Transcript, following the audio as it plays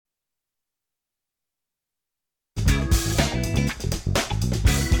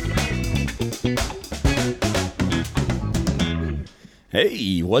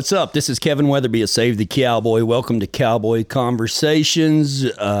Hey, what's up? This is Kevin Weatherby of Save the Cowboy. Welcome to Cowboy Conversations.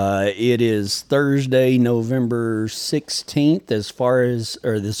 It is Thursday, November 16th,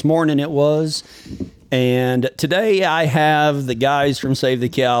 this morning it was. And today I have the guys from Save the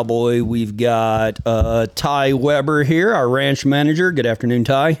Cowboy. We've got Ty Weber here, our ranch manager. Good afternoon,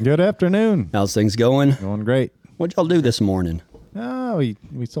 Ty. Good afternoon. How's things going? Going great. What'd y'all do this morning? We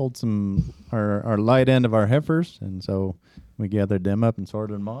sold some our light end of our heifers, and so we gathered them up and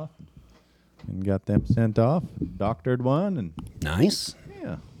sorted them off and got them sent off, doctored one, and Nice.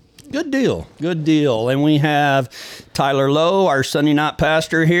 yeah. Good deal. Good deal. And we have Tyler Lowe, our Sunday night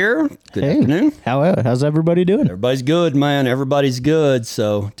pastor here. Good afternoon. How's everybody doing? Everybody's good, man. Everybody's good.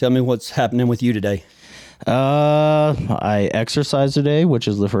 So tell me what's happening with you today. I exercised today, which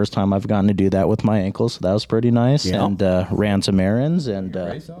is the first time I've gotten to do that with my ankles. So that was pretty nice. Yeah. And ran some errands. And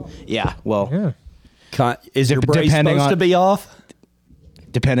yeah, well, Is your brace Depending supposed on- to be off?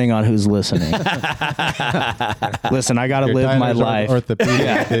 depending on who's listening. Listen, I got to live my life.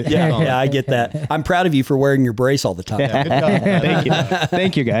 Orthopedic. Yeah, I get that. I'm proud of you for wearing your brace all the time. Thank you.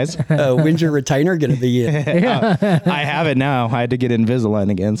 Thank you, guys. When's your retainer going to be in? I have it now. I had to get Invisalign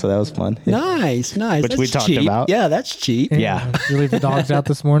again, so that was fun. Nice. Which That's we talked cheap. about. Yeah, that's cheap. Yeah. You leave the dogs out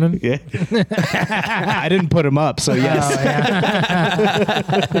this morning? Yeah. I didn't put them up, so yes.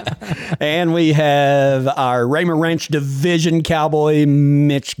 And we have our Raymer Ranch Division Cowboy,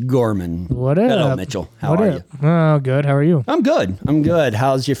 Mitch Gorman. What up? Hello, Mitchell. How What are up? you? Oh, good. How are you? I'm good.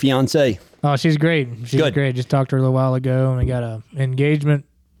 How's your fiance? Oh, she's great. She's Good. great. Just talked to her a little while ago, and we got a engagement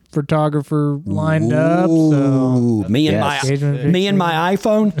photographer lined up. So Ooh, me and Engagement my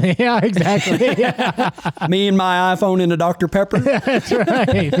iPhone. yeah, exactly. Yeah, Me and my iPhone and a Dr. Pepper. that's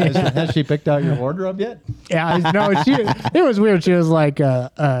right. Has she picked out your wardrobe yet? Yeah, no, it was weird. She was like,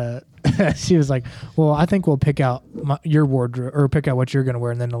 she was like, well, I think we'll pick out your wardrobe or pick out what you're going to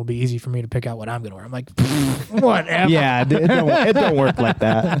wear, and then it'll be easy for me to pick out what I'm going to wear. I'm like, whatever. Yeah, it don't work like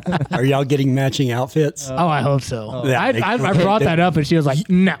that. Are y'all getting matching outfits? Oh, I hope so. Yeah. I brought that up, and she was like,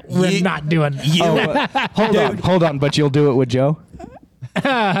 no, we're not doing that. Hold on, but you'll do it with Joe?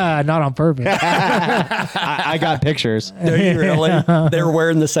 Not on purpose. I got pictures. Do you really? They were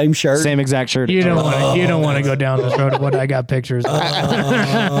wearing the same shirt? Same exact shirt. You don't want to go down this road of what I got pictures of.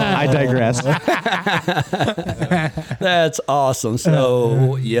 I digress. That's awesome.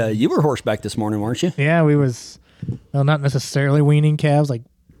 So, yeah, you were horseback this morning, weren't you? Yeah, well, not necessarily weaning calves, like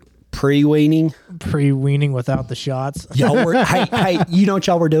Pre-weaning. pre-weaning without the shots. Y'all were, hey, you know what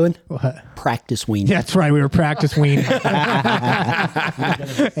y'all were doing? What? Practice weaning. That's right. We were practice weaning. Y'all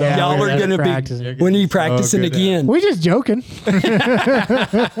were going to practicing. be, when are you practicing good. again? We're just joking. Just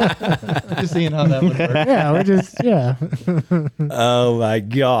seeing how that would work. Yeah, we're just, yeah. Oh my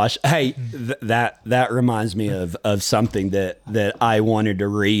gosh. Hey, that reminds me of something that I wanted to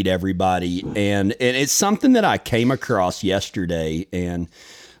read everybody. And it's something that I came across yesterday, and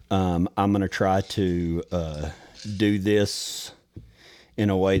I'm going to try to do this in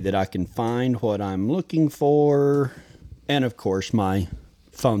a way that I can find what I'm looking for. And of course, my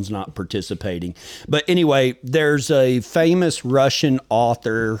phone's not participating. But anyway, there's a famous Russian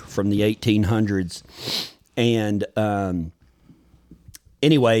author from the 1800s. And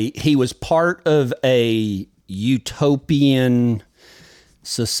anyway, he was part of a utopian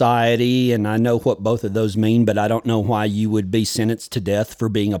society, and I know what both of those mean, but I don't know why you would be sentenced to death for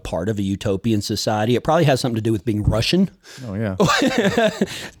being a part of a utopian society. It probably has something to do with being Russian. Oh, yeah.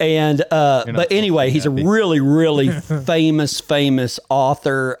 And but anyway, he's a really, really famous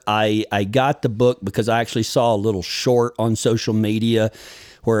author. I got the book because I actually saw a little short on social media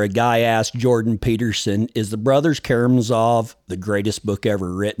where a guy asked Jordan Peterson, is The Brothers Karamazov the greatest book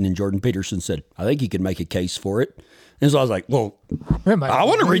ever written? And Jordan Peterson said, I think you could make a case for it. And so I was like, well, I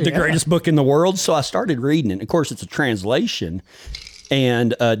want to read the greatest book in the world. So I started reading it. Of course, it's a translation.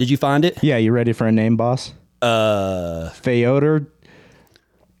 And did you find it? Yeah, you ready for a name, boss? Fyodor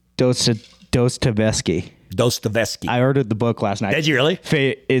Dostoevsky. Dostoevsky. I ordered the book last night. Did you really?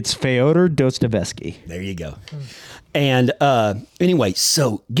 It's Fyodor Dostoevsky. There you go. And anyway,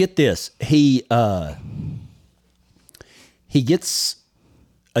 so get this. He gets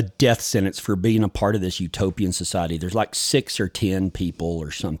a death sentence for being a part of this utopian society. There's like 6 or 10 people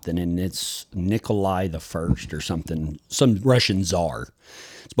or something, and it's Nikolai the First or something, some Russian czar.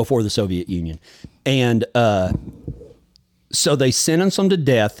 It's before the Soviet Union. And so they sentence him to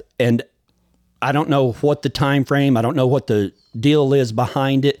death, and I don't know what the time frame, I don't know what the deal is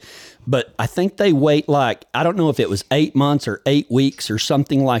behind it, but I think they wait like, I don't know if it was 8 months or 8 weeks or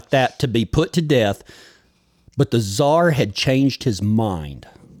something like that to be put to death, but the czar had changed his mind.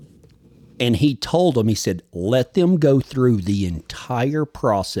 And he told them, he said, let them go through the entire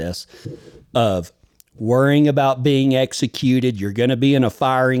process of worrying about being executed. You're going to be in a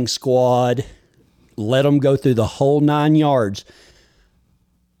firing squad. Let them go through the whole 9 yards.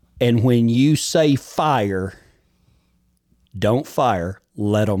 And when you say fire, don't fire,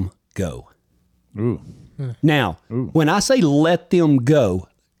 let them go. Ooh. Now, when I say let them go,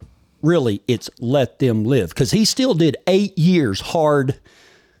 really, it's let them live. Because he still did 8 years hard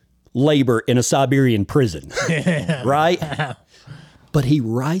labor in a Siberian prison, right? But he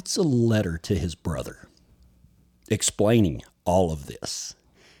writes a letter to his brother explaining all of this.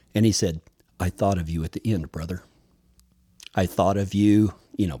 And he said, I thought of you at the end, brother. I thought of you,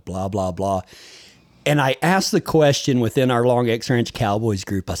 blah, blah, blah. And I asked the question within our Long X Ranch Cowboys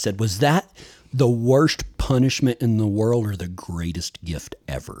group. I said, was that the worst punishment in the world or the greatest gift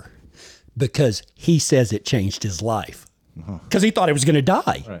ever? Because he says it changed his life. Because he thought he was going to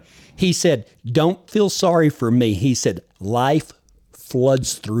die. Right. He said, don't feel sorry for me. He said, life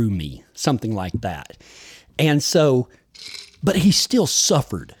floods through me, something like that. And so, but he still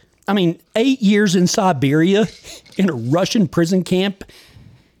suffered. I mean, 8 years in Siberia, in a Russian prison camp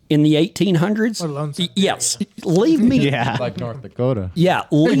in the 1800s. Let alone Siberia. Yes. Leave me. Yeah. Like North Dakota. Yeah,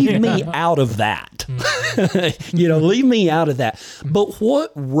 leave me out of that. Leave me out of that. But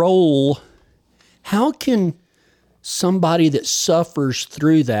what role, how can somebody that suffers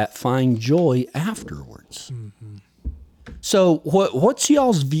through that find joy afterwards? So what's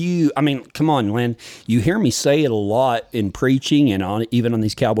y'all's view? I mean, come on, Lynn. You hear me say it a lot in preaching and even on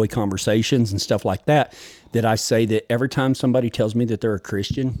these cowboy conversations and stuff like that, that I say that every time somebody tells me that they're a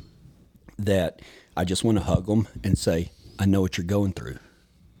Christian, that I just want to hug them and say, I know what you're going through.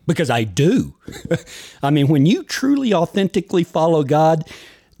 Because I do. I mean, when you truly, authentically follow God,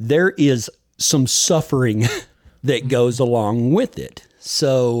 there is some suffering that goes along with it.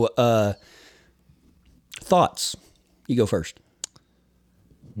 So, thoughts? You go first.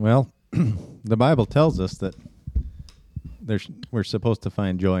 Well, the Bible tells us that we're supposed to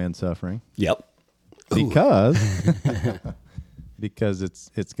find joy in suffering Yep. because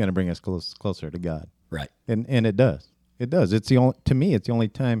it's going to bring us closer to God. Right. And it does. It does. It's the only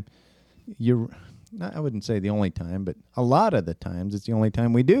time I wouldn't say the only time, but a lot of the times it's the only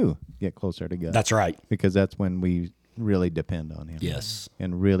time we do get closer to God. That's right. Because that's when we really depend on him. Yes.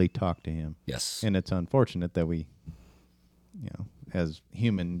 And really talk to him. Yes. And it's unfortunate that we, as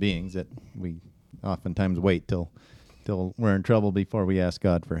human beings, that we oftentimes wait till we're in trouble before we ask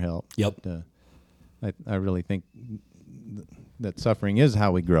God for help. Yep. But, I really think that suffering is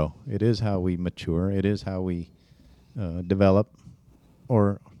how we grow. It is how we mature. It is how we develop.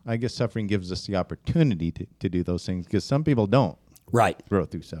 Or I guess suffering gives us the opportunity to do those things, because some people don't Right. grow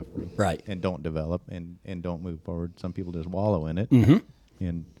through suffering. Right. And don't develop and don't move forward. Some people just wallow in it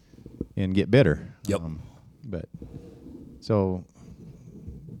and get bitter. Yep. But so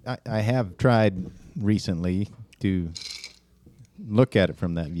I have tried recently to look at it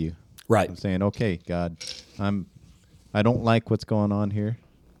from that view. Right. I'm saying, okay, God, I don't like what's going on here,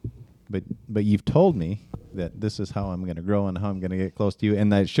 but you've told me that this is how I'm going to grow and how I'm going to get close to you,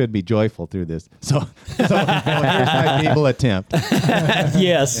 and I should be joyful through this. So here's my feeble attempt.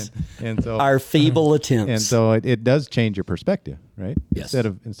 Yes. And so Our feeble attempts. and so it does change your perspective, right? Yes.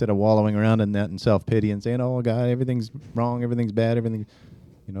 Instead of wallowing around in that and self-pity and saying, "Oh God, everything's wrong, everything's bad, everything,"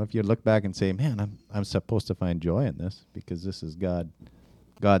 if you look back and say, "Man, I'm supposed to find joy in this because this is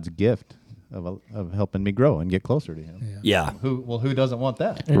God's gift of helping me grow and get closer to Him." Yeah. Who doesn't want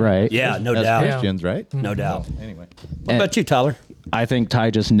that? Right. Yeah, no As doubt. Christians, right? No doubt. So, anyway, What about you, Tyler? I think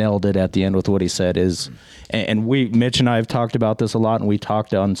Ty just nailed it at the end with what he said and Mitch and I have talked about this a lot, and we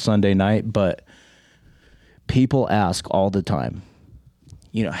talked on Sunday night, but people ask all the time,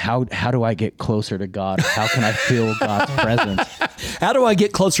 how do I get closer to God? How can I feel God's presence? How do I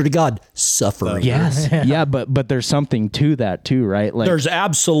get closer to God? Suffering. Yes. Yeah, but there's something to that too, right? Like There's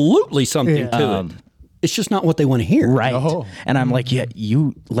absolutely something to it. It's just not what they want to hear. right. Oh. And I'm like, yeah,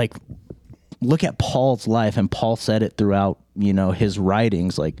 you like look at Paul's life, and Paul said it throughout, his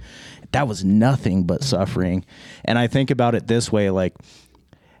writings, like that was nothing but suffering. And I think about it this way, like,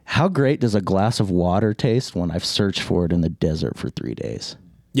 how great does a glass of water taste when I've searched for it in the desert for 3 days?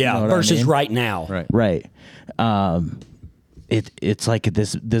 Yeah. You know what I Versus mean? right now. right. Right. It's like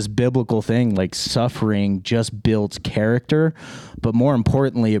this biblical thing, like suffering just builds character, but more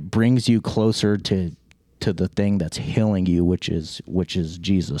importantly, it brings you closer to the thing that's healing you, which is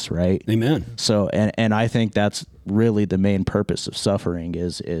Jesus, right? Amen. So, and I think that's really the main purpose of suffering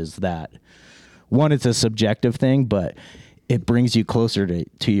is that, one, it's a subjective thing, but it brings you closer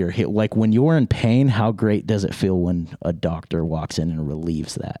to your hip. Like when you're in pain, how great does it feel when a doctor walks in and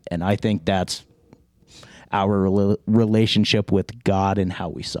relieves that? And I think that's our relationship with God and how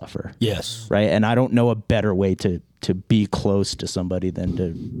we suffer. Yes. Right. And I don't know a better way to be close to somebody than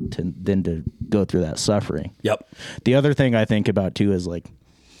to go through that suffering. Yep. The other thing I think about too is like,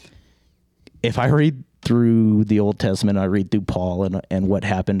 if I read through the Old Testament, I read through Paul and what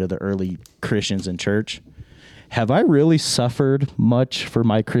happened to the early Christians in church. Have I really suffered much for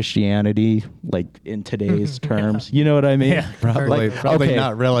my Christianity, like in today's terms? You know what I mean? Yeah. Probably okay,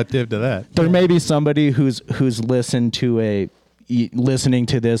 not relative to that. there may be somebody who's listening to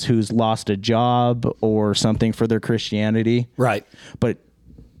this who's lost a job or something for their Christianity. Right. But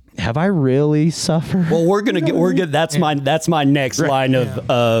have I really suffered? Well, we're gonna. That's my next line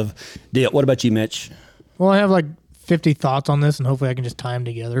of deal. What about you, Mitch? Well, I have like 50 thoughts on this, and hopefully I can just tie them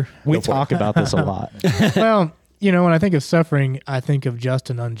together. We talk about this a lot. Well, you know, when I think of suffering, I think of just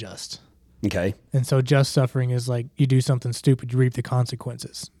and unjust. Okay. And so just suffering is like you do something stupid, you reap the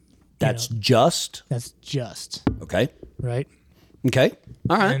consequences. That's just. That's just, Okay. right? Okay.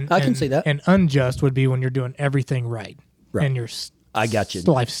 All right. I can see that. And unjust would be when you're doing everything right. Right. And your I got you.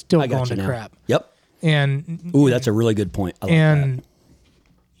 life's still I got going you to now. crap. Yep. And Ooh, that's a really good point. I like and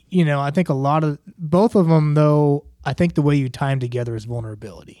you know, I think a lot of both of them though, I think the way you tie them together is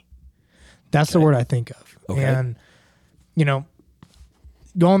vulnerability. That's the word I think of. Okay. And you know,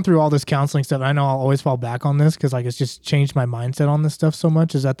 going through all this counseling stuff, I know I'll always fall back on this because like it's just changed my mindset on this stuff so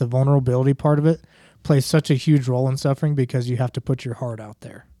much, is that the vulnerability part of it plays such a huge role in suffering because you have to put your heart out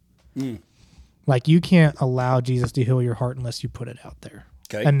there. Like you can't allow Jesus to heal your heart unless you put it out there.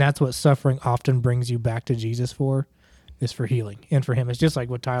 Okay. And that's what suffering often brings you back to Jesus for, is for healing and for him. It's just like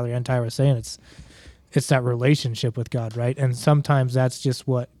what Tyler and Tyra was saying. It's that relationship with God, right? And sometimes that's just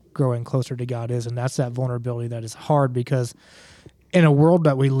what growing closer to God is. And that's that vulnerability that is hard because in a world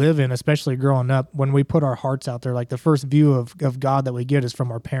that we live in, especially growing up, when we put our hearts out there, like the first view of God that we get is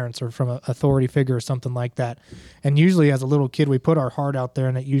from our parents or from an authority figure or something like that. And usually as a little kid, we put our heart out there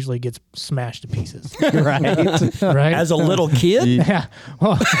and it usually gets smashed to pieces. Right. Right? As a little kid? Yeah.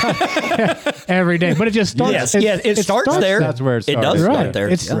 Well, every day. But it just starts. Yes. It starts there. That's where it It does starts. start Right.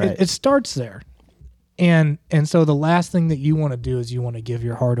 there. It starts there. And so the last thing that you want to do is you want to give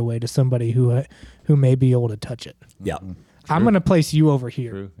your heart away to somebody who may be able to touch it. Yeah. I'm going to place you over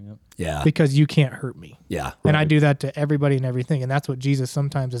here True. Yep. Yeah. because you can't hurt me. Yeah. And I do that to everybody and everything. And that's what Jesus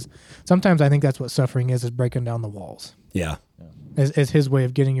sometimes is. Sometimes I think that's what suffering is breaking down the walls. Yeah. As his way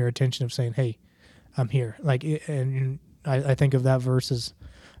of getting your attention, of saying, hey, I'm here. Like, and I think of that verse as,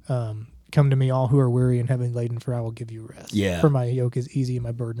 come to me all who are weary and heavy laden, for I will give you rest. Yeah. For my yoke is easy and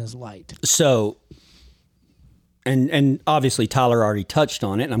my burden is light. So, and obviously Tyler already touched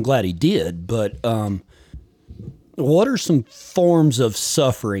on it, and I'm glad he did, but what are some forms of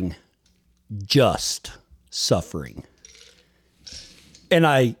suffering, just suffering? And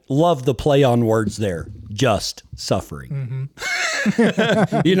I love the play on words there, just suffering.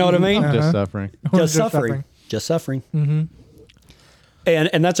 You know what I mean? Just suffering. Just suffering. Just suffering.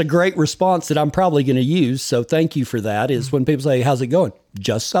 And that's a great response that I'm probably going to use. So thank you for that. Is when people say, "How's it going?"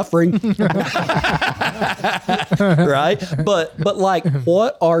 Just suffering, right? But like,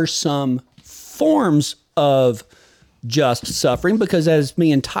 what are some forms of just suffering? Because as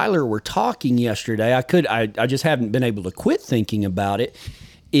me and Tyler were talking yesterday, I just haven't been able to quit thinking about it.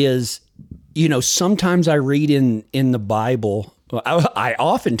 Is, you know, sometimes I read in the Bible. I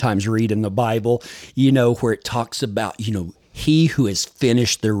oftentimes read in the Bible, you know, where it talks about, you know, he who has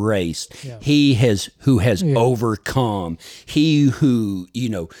finished the race, who has overcome, he who, you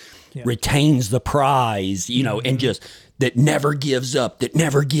know, retains the prize, you know, and just that never gives up, that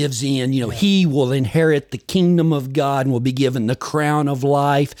never gives in, you know, he will inherit the kingdom of God and will be given the crown of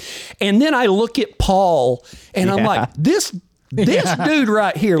life. And then I look at Paul and I'm like, this dude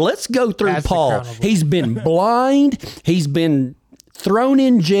right here, let's go through That's Paul. He's been blind. He's been thrown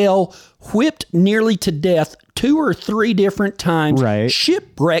in jail, whipped nearly to death 2 or 3 different times, Right.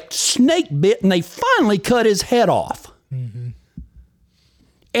 shipwrecked, snake bit, and they finally cut his head off.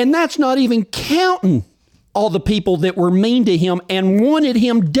 And that's not even counting all the people that were mean to him and wanted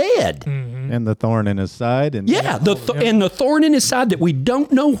him dead. And the thorn in his side. And And the thorn in his side that we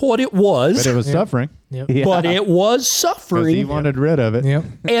don't know what it was, But it was suffering. Yep. but it was 'Cause suffering. he wanted rid of it. Yep.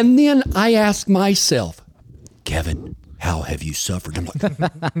 And then I ask myself, Kevin, how have you suffered? I'm like,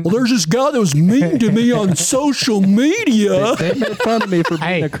 well, there's this guy that was mean to me on social media. They made fun of me for being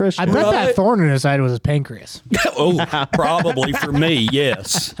Hey, a I Christian. bet that thorn in his side was his pancreas. Oh, probably for me,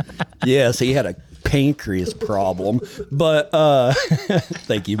 yes. Yes, he had a pancreas problem. But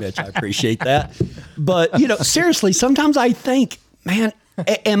thank you, Mitch. I appreciate that. But seriously, sometimes I think, man,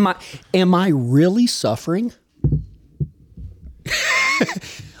 am I really suffering?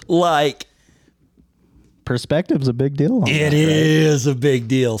 Like, Perspective's a big deal. it is a big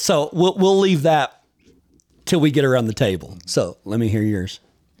deal. So we'll leave that till we get around the table. So let me hear yours.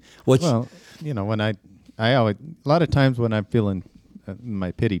 Well, when I always, a lot of times when I'm feeling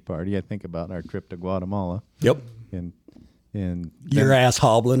my pity party, I think about our trip to Guatemala. Yep. And Your ass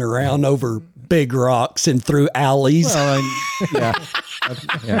hobbling around over big rocks and through alleys. well, I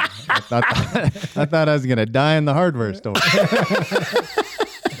thought I was gonna die in the hardware store.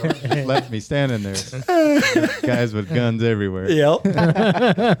 Left me standing there, guys with guns everywhere. Yep.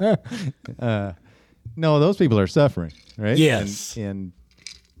 No, those people are suffering, right? Yes. and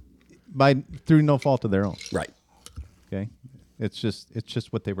through no fault of their own. Right. Okay, it's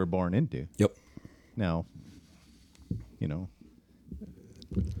just what they were born into. Yep. Now,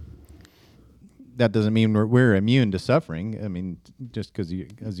 that doesn't mean we're immune to suffering. I mean, just because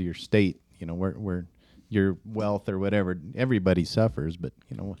of your state, where your wealth or whatever, everybody suffers. But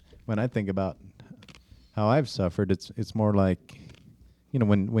when I think about how I've suffered, it's more like,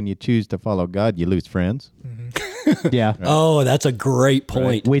 when you choose to follow God, you lose friends. Yeah. Right. Oh, that's a great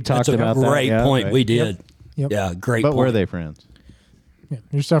point. Right. We talked about that, That's a great yeah. point. Right. We did. Yep. Yeah, great But point. were they friends? Yeah,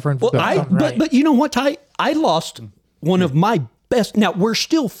 you're suffering for Well, something, right? but you know what, Ty? I lost one of my best. Now, we're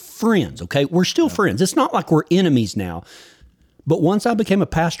still friends, okay? We're still friends. It's not like we're enemies now. But once I became a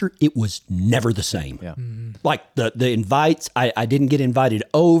pastor, it was never the same. Yeah. Like the invites, I didn't get invited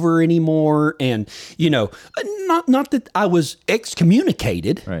over anymore. And, not that I was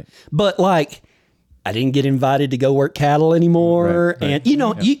excommunicated, Right. but like I didn't get invited to go work cattle anymore. Right. And,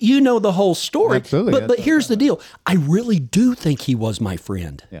 you know the whole story. Absolutely. But here's the deal. I really do think he was my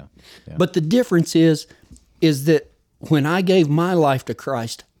friend. Yeah. Yeah. But the difference is that when I gave my life to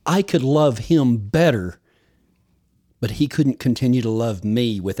Christ, I could love him better, but he couldn't continue to love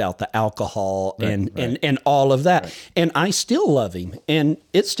me without the alcohol and all of that. Right. And I still love him, and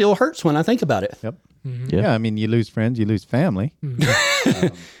it still hurts when I think about it. Yep. Yeah. Yeah. I mean, you lose friends, you lose family,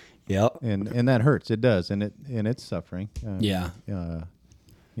 Yep. and that hurts. It does, and it's suffering. Yeah.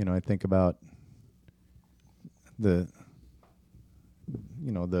 I think about the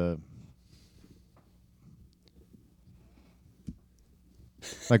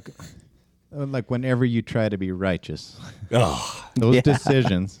like whenever you try to be righteous, Oh, those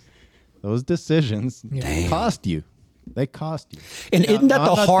decisions Yeah. cost you. They cost you. and isn't that I'm the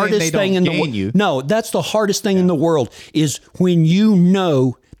not saying hardest they thing in don't the gain you. world? No, that's the hardest thing in the world is when you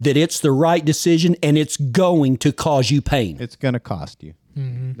know that it's the right decision and it's going to cause you pain. It's going to cost you.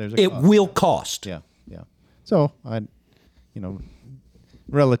 There's a It cost. will cost. Yeah, yeah. So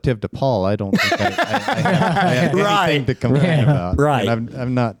relative to Paul, I don't think I have Right. anything to complain about. Right. And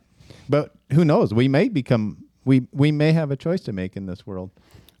I'm not. But who knows? We may become. We may have a choice to make in this world.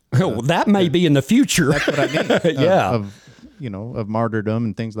 Well, that may be in the future. That's what I mean. Yeah. Of martyrdom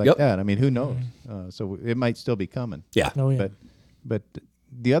and things like Yep. that. I mean, who knows? So it might still be coming. Yeah. Oh, yeah. But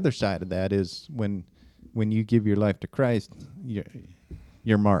the other side of that is when you give your life to Christ,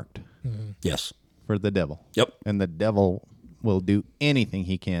 you're marked Yes. for the devil. Yep. And the devil will do anything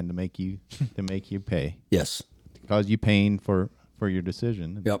he can to make you pay, Yes. to cause you pain for your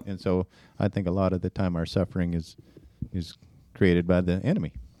decision. Yep. And so I think a lot of the time our suffering is created by the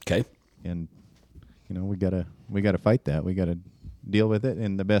enemy. Okay. And we gotta fight that. We gotta deal with it,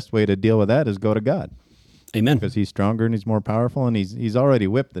 and the best way to deal with that is go to God, Amen. because He's stronger and He's more powerful, and He's already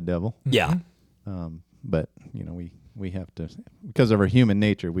whipped the devil. Yeah. But we have to, because of our human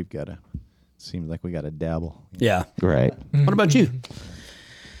nature, we've got to. Seems like we got to dabble. Yeah. Right. What about you?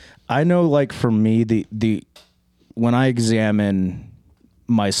 I know, like, for me, the when I examine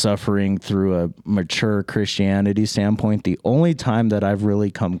my suffering through a mature Christianity standpoint, the only time that I've really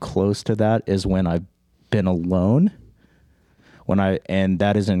come close to that is when I've been alone. And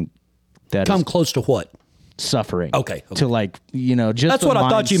that isn't that Come is close to what? suffering. Okay. To, like, just That's the what I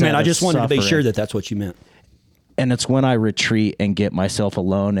thought you mindset meant. I of just wanted to be suffering. sure that that's what you meant. And it's when I retreat and get myself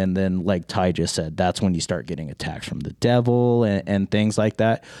alone. And then, like Ty just said, that's when you start getting attacks from the devil and things like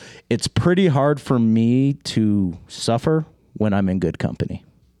that. It's pretty hard for me to suffer when I'm in good company.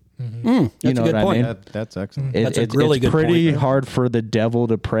 That's You know a good what I point. mean? That's excellent. It- That's a it's really good pretty point. hard for the devil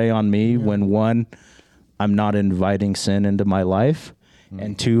to prey on me when, one, I'm not inviting sin into my life.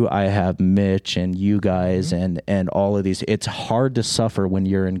 And two, I have Mitch and you guys and all of these. It's hard to suffer when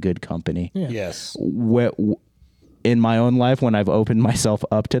you're in good company. Yeah. Yes. In my own life, when I've opened myself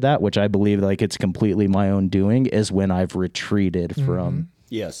up to that, which I believe like it's completely my own doing, is when I've retreated from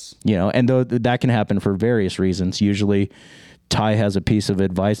Yes. You know, and though that can happen for various reasons. Usually Ty has a piece of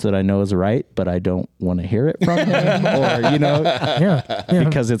advice that I know is right, but I don't want to hear it from him, or, you know,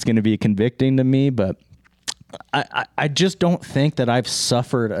 because it's going to be convicting to me. But I just don't think that I've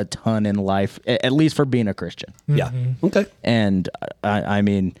suffered a ton in life, at least for being a Christian. Yeah. Okay. And I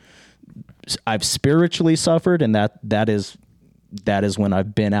mean, I've spiritually suffered, and that is when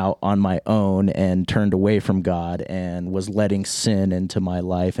I've been out on my own and turned away from God and was letting sin into my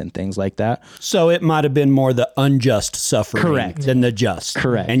life and things like that. So it might have been more the unjust suffering Correct. than the just.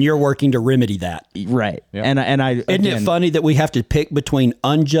 Correct. And you're working to remedy that. Right. Yeah. And I Isn't it funny that we have to pick between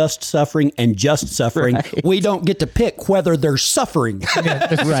unjust suffering and just suffering? Right. We don't get to pick whether they're suffering. It's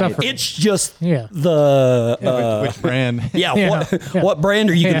Right. suffering. It's just Yeah. the Which brand? yeah. What brand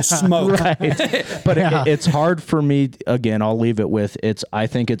are you going to smoke? But it's hard for me. Again, I'll leave it with I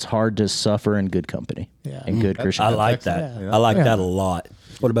think it's hard to suffer in good company and good Christian. I company. like that. excellent. I like that a lot.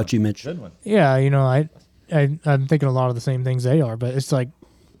 What about you, Mitch? Good one. Yeah, you know, I'm thinking a lot of the same things they are, but it's like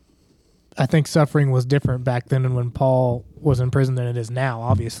I think suffering was different back then and when Paul was in prison than it is now,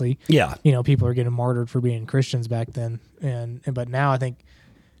 obviously. Yeah. You know, people are getting martyred for being Christians back then, and but now I think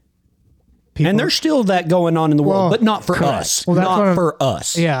people, And there's still that going on in the world, Well, but not for correct. us. Well, that's what not I'm- for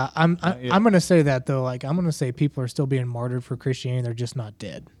us. yeah, I'm going to say that though. Like I'm going to say people are still being martyred for Christianity. They're just not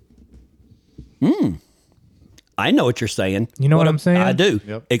dead. I know what you're saying. You know what I'm saying? I do.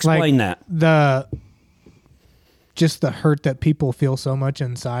 Yep. Explain Like, that. Just the hurt that people feel so much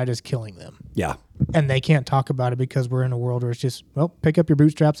inside is killing them, Yeah. and they can't talk about it because we're in a world where it's just pick up your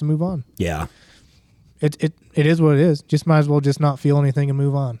bootstraps and move on. Yeah. It is what it is. Just might as well just not feel anything and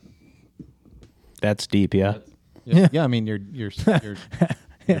move on. That's deep, yeah. Yeah. I mean, your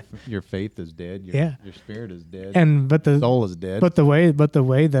faith is dead. Your spirit is dead. And but the soul is dead. But the way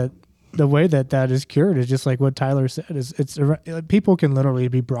that is cured is just like what Tyler said. It's people can literally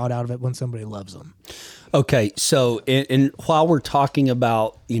be brought out of it when somebody loves them. Okay. So, and while we're talking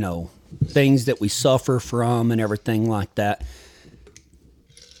about, things that we suffer from and everything like that,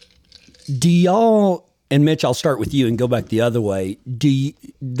 do y'all, and Mitch, I'll start with you and go back the other way.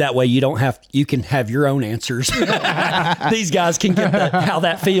 That way you can have your own answers. These guys can get how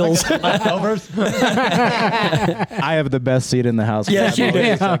that feels. I have the best seat in the house. Yes, you do.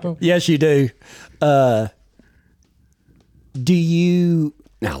 Yeah. Yes, you do. Do you?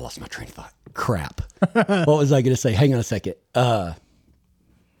 Now I lost my train of thought. Crap. What was I going to say? Hang on a second.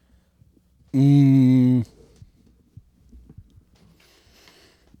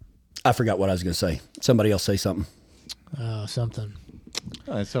 I forgot what I was going to say. Somebody else say something. Something.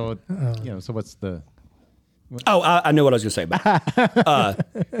 So what's the? Oh, I know what I was going to say about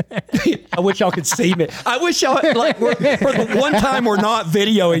it. I wish y'all could see me. I wish y'all, for the one time we're not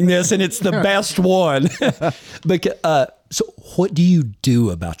videoing this and it's the best one. So what do you do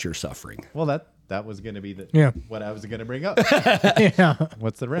about your suffering? Well, that was going to be what I was going to bring up. Yeah.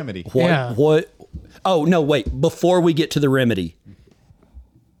 What's the remedy? What? Oh, no, wait. Before we get to the remedy,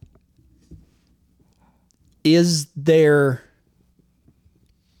 is there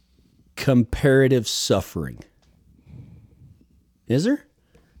comparative suffering? Is there?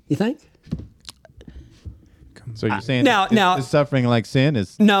 You think? So you're saying now is suffering like sin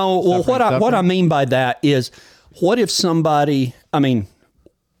is no. Well, what I mean by that is, what if somebody? I mean,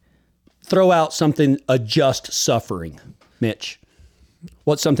 throw out something a just suffering, Mitch.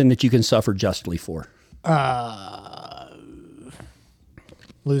 What's something that you can suffer justly for?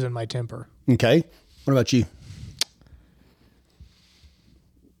 Losing my temper. Okay. What about you?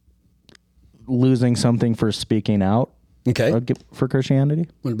 Losing something for speaking out Okay. for Christianity.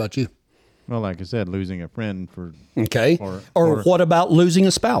 What about you? well, like I said, losing a friend for Okay. Or what about losing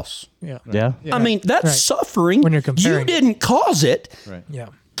a spouse? Yeah. Yeah. I mean, that's Right. suffering. When you're comparing You it. didn't cause it. right. Yeah.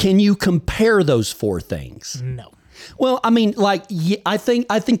 Can you compare those four things? No. Well, I mean, I think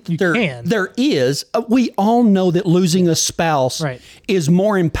there can. there is. We all know that losing a spouse Right. is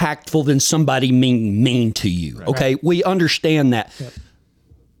more impactful than somebody being mean to you. Okay, we understand that. Yep.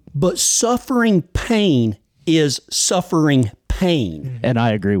 But suffering pain is suffering pain, And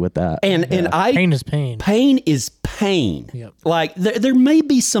I agree with that. and Pain is pain. Pain is pain. Yep. Like there may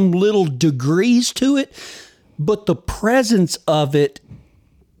be some little degrees to it, but the presence of it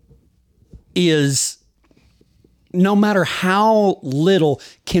is, no matter how little,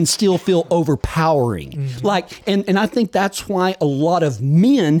 can still feel overpowering. Mm-hmm. Like, and I think that's why a lot of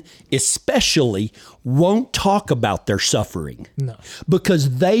men especially won't talk about their suffering. No.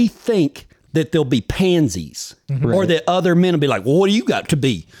 Because they think that they'll be pansies, or that other men will be like, well, what do you got to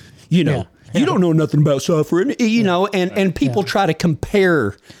be? You know, Yeah. you don't know nothing about suffering, and people try to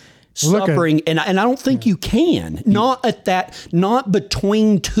compare Look at- suffering, and I don't think you can. Not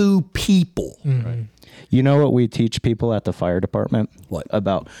between two people. Mm-hmm. You know what we teach people at the fire department? What?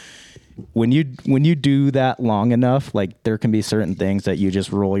 About when you do that long enough, like there can be certain things that you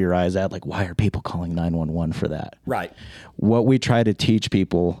just roll your eyes at, like why are people calling 911 for that? Right. What we try to teach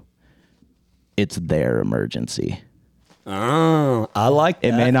people, it's their emergency. Oh, I like that.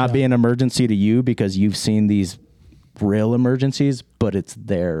 It may not be an emergency to you because you've seen these real emergencies, but it's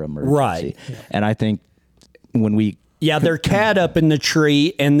their emergency. Right. And I think when we Yeah, their cat up in the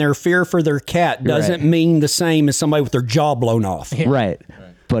tree and their fear for their cat doesn't Right. mean the same as somebody with their jaw blown off. right.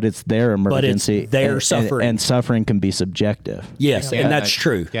 But it's their emergency. their and- suffering. And suffering can be subjective. Yes, and that's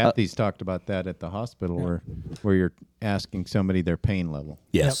true. Kathy's talked about that at the hospital where you're asking somebody their pain level.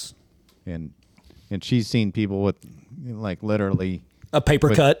 Yes. And she's seen people with like literally A paper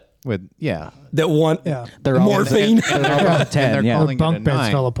with, cut with that want They're all- morphine. and they're all- 10, and they're yeah. calling Bunk it a beds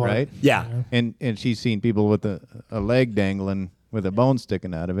 9, fell apart. right? Yeah. And she's seen people with a leg dangling with a bone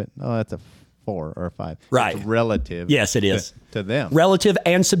sticking out of it. Oh, that's a 4 or a 5. Right. It's relative. Yes, it is. to them. Relative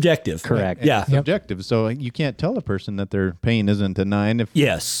and subjective. Correct. And Yeah. it's subjective. So you can't tell a person that their pain isn't a 9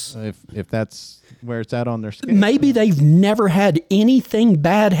 Yes. if that's where it's at on their scale. Maybe they've never had anything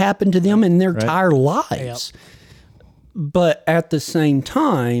bad happen to them in their entire lives. But at the same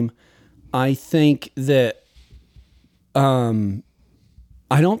time, I think that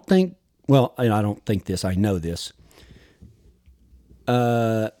I don't think this, I know this.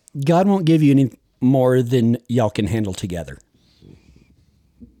 God won't give you any more than y'all can handle together.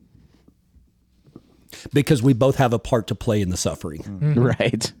 Because we both have a part to play in the suffering.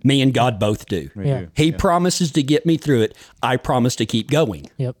 Right. Me and God both do. Yeah. He promises to get me through it. I promise to keep going.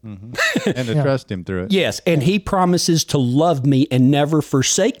 Yep. And to trust him through it. Yes, and he promises to love me and never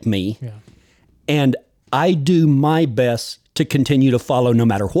forsake me. Yeah. And I do my best to continue to follow no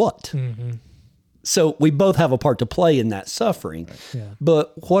matter what. So we both have a part to play in that suffering. Yeah.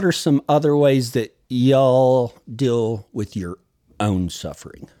 But what are some other ways that y'all deal with your own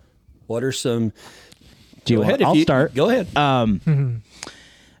suffering? What are some... Do you Go want, ahead. If I'll you- start. Go ahead.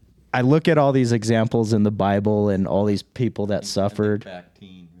 I look at all these examples in the Bible and all these people that suffered.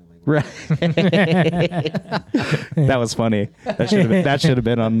 Right. That was funny. That should have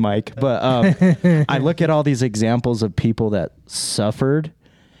been on mic. But I look at all these examples of people that suffered,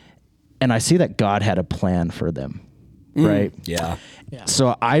 and I see that God had a plan for them. Right. Yeah.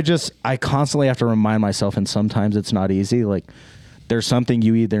 So I constantly have to remind myself, and sometimes it's not easy. Like there's something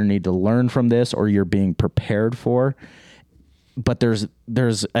you either need to learn from this or you're being prepared for. But there's,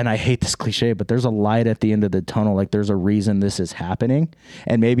 and I hate this cliche, but there's a light at the end of the tunnel. Like there's a reason this is happening.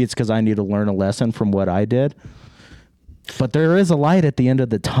 And maybe it's because I need to learn a lesson from what I did. But there is a light at the end of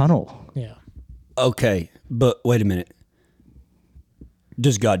the tunnel. Yeah. Okay, but wait a minute.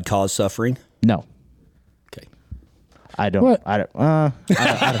 Does God cause suffering? No, Okay. I don't. What? I don't.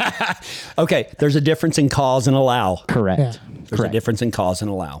 Okay, there's a difference in cause and allow. Correct. Yeah. There's Correct. a difference in cause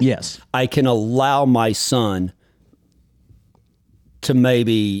and allow. Yes. I can allow my son to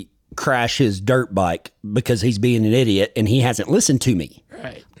maybe crash his dirt bike because he's being an idiot and he hasn't listened to me.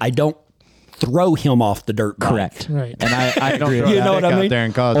 Right. I don't throw him off the dirt bike. Correct. Right. And I agree. Throw You that know what dick I out mean? there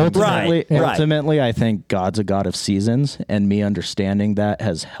and cause them Ultimately, Right, right. ultimately, I think God's a God of seasons, and me understanding that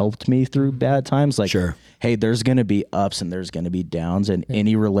has helped me through bad times. Like, Sure. hey, there's going to be ups and there's going to be downs, and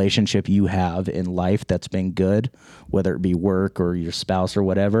any relationship you have in life that's been good, whether it be work or your spouse or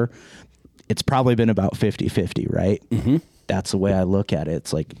whatever, it's probably been about 50-50, right? Mm-hmm. That's the way I look at it.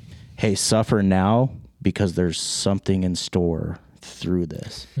 It's like, hey, suffer now because there's something in store through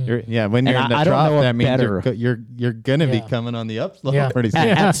this. when you're And in the I don't trough, know a that means better- you're gonna be Yeah. coming on the upslope Yeah. pretty soon.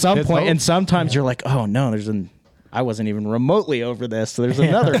 At some It's point, hope. and sometimes you're like, oh no, I wasn't even remotely over this. So there's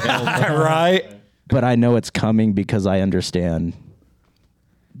another hill. Right? But I know it's coming because I understand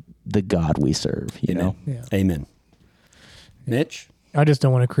the God we serve, you know? Yeah. Amen. Mitch? I just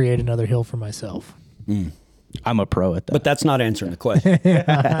don't want to create another hill for myself. I'm a pro at that. But that's not answering the question.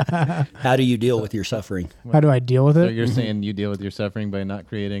 How do you deal with your suffering? How do I deal with So it? you're saying you deal with your suffering by not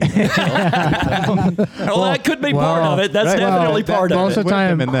creating. Well, that could be part of it. That's right. definitely Well, part of Most it. of the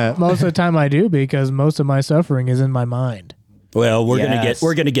time, With them in that. most of the time I do because most of my suffering is in my mind. Well, we're Yes.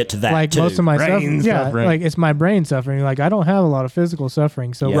 gonna get to that Like too. most of my Brain suffering, suffering. like it's my brain suffering. Like I don't have a lot of physical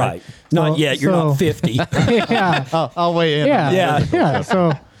suffering, so Right. Not yet. You're not 50. yeah, I'll weigh in. yeah, on that. Yeah.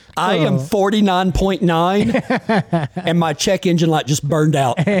 So I am 49.9 and my check engine light just burned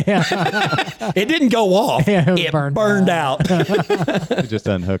out. It didn't go off. Yeah, it was it burned burned out. You just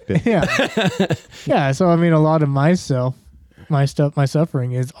unhooked it. yeah. So I mean, a lot of my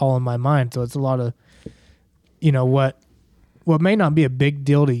suffering is all in my mind. So it's a lot of, what what may not be a big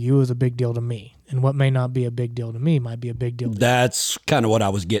deal to you is a big deal to me, and what may not be a big deal to me might be a big deal to That's kind of what I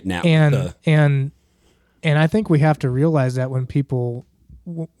was getting at. and I think we have to realize that when people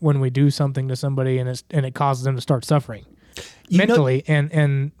when we do something to somebody and it causes them to start suffering mentally,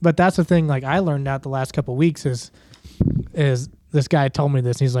 but that's the thing. Like I learned out the last couple of weeks is this guy told me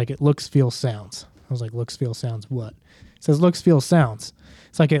this. And he's like, it looks, feels, sounds. I was like, looks, feels, sounds what? It says looks, feels, sounds.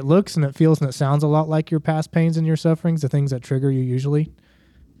 It's like it looks and it feels and it sounds a lot like your past pains and your sufferings, the things that trigger you usually.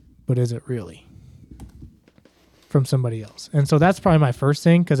 But is it really from somebody else? And so that's probably my first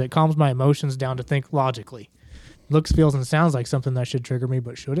thing, because it calms my emotions down to think logically. Looks, feels, and sounds like something that should trigger me,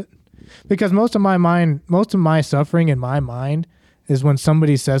 but should it? Because most of my suffering in my mind is when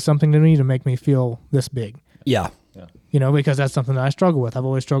somebody says something to me to make me feel this big. Yeah. You know, because that's something that I struggle with. I've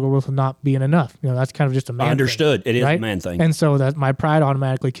always struggled with not being enough. You know, that's kind of just a man Understood. thing, It is right? a man thing. And so that my pride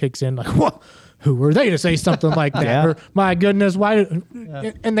automatically kicks in, like, what? Who were they to say something like that? Yeah. Or, my goodness, why?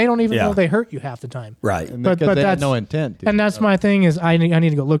 And they don't even know they hurt you half the time. Right. But they had that's no intent to. And that's my thing is I need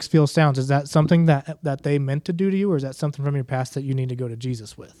to go looks, feels, sounds. Is that something that they meant to do to you, or is that something from your past that you need to go to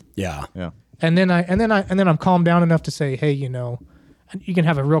Jesus with? Yeah. Yeah. And then I'm calmed down enough to say, hey, you know, you can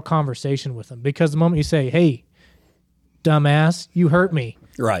have a real conversation with them, because the moment you say, hey, dumbass, you hurt me,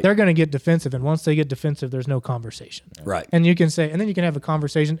 Right. they're going to get defensive, and once they get defensive, there's no conversation. Right. And you can say, and then you can have a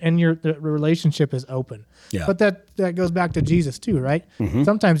conversation, and the relationship is open. Yeah. But that goes back to Jesus too, right? Mm-hmm.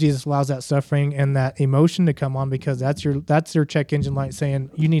 Sometimes Jesus allows that suffering and that emotion to come on, because that's your check engine light saying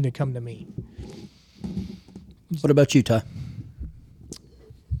you need to come to me. What about you, Ty?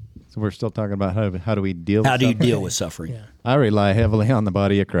 So we're still talking about how do we deal How with do you suffering? deal with suffering? Yeah. I rely heavily on the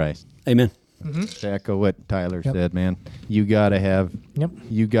body of Christ. Amen. To echo what Tyler Yep. said, man, you gotta have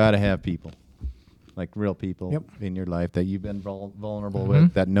people, like real people Yep. in your life that you've been vulnerable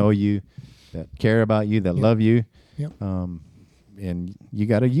with, that know you, that care about you, that love you. Yep. And you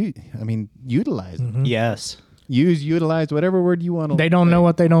gotta utilize them. Yes. Utilize whatever word you want to. They don't know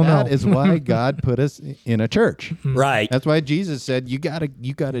what they don't know. That is why God put us in a church. Right. That's why Jesus said you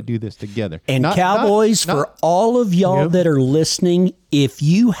gotta do this together. And Not- Cowboys, not- for all of y'all Yep. that are listening, if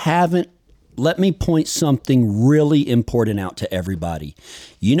you haven't, let me point something really important out to everybody.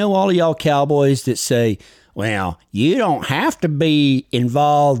 You know, all of y'all Cowboys that say, well, you don't have to be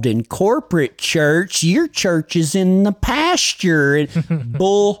involved in corporate church. Your church is in the pasture. And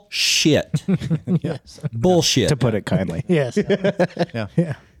bullshit. Yes. Bullshit. To put it kindly. Yes. Yeah.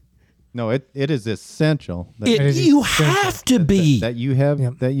 Yeah. No, it is essential that, You have to be. that you have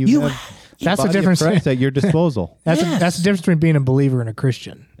Yep. that you, You- have That's the body of difference. Christ at your disposal. That's Yes. that's the difference between being a believer and a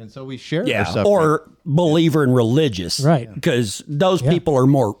Christian. And so we share our Yeah, suffering. or believer and religious. Right. Because those people are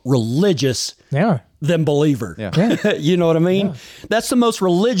more religious They are. than believer. Yeah. You know what I mean? That's the most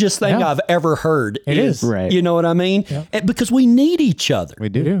religious thing Yeah. I've ever heard. It is. Right. You know what I mean? Yeah. And because we need each other. We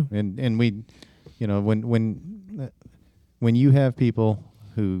do. do. And we, you know, when you have people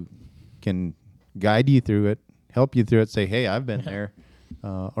who can guide you through it, help you through it, say, hey, I've been there.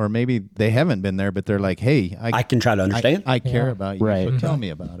 Or maybe they haven't been there, but they're like, hey, I can try to understand. I care Yeah. about you. Right. So tell me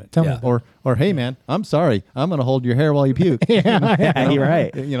about it. Tell Yeah. me. Or hey, man, I'm sorry. I'm going to hold your hair while you puke. Yeah, you're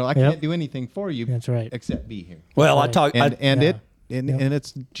right. You know, I Yep. can't do anything for you. That's right. Except be here. Well, I talk. And I, and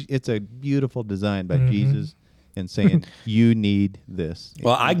it's a beautiful design by Jesus, and saying you need this.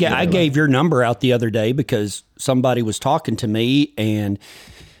 well, I gave your number out the other day because somebody was talking to me and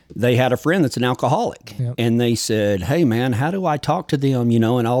they had a friend that's an alcoholic. Yep. And they said, hey, man, how do I talk to them, you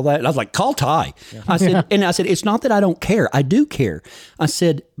know, and all that? And I was like, call Ty. I said, and I said, it's not that I don't care. I do care. I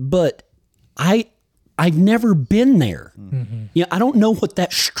said, but I've never been there. You know, I don't know what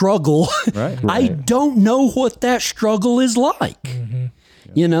that struggle, Right. I don't know what that struggle is like,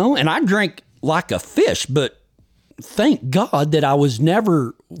 you know, and I drink like a fish, but thank God that I was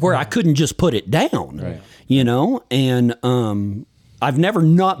never where I couldn't just put it down, you know, and, I've never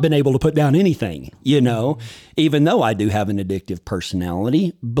not been able to put down anything, you know, even though I do have an addictive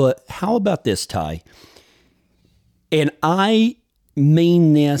personality. But how about this, Ty? And I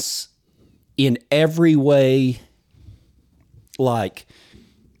mean this in every way. Like,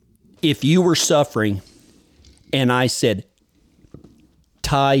 if you were suffering and I said,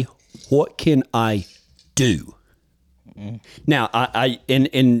 Ty, what can I do? Now,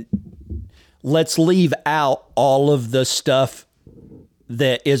 and let's leave out all of the stuff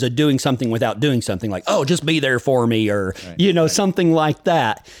that is a doing something without doing something, like, oh, just be there for me, or, you know, something like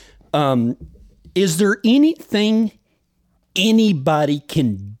that. Is there anything anybody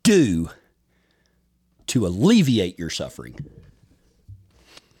can do to alleviate your suffering?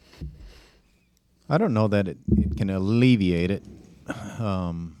 I don't know that it can alleviate it.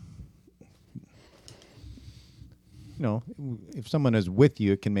 if someone is with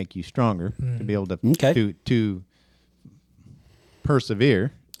you, it can make you stronger to be able to Okay. to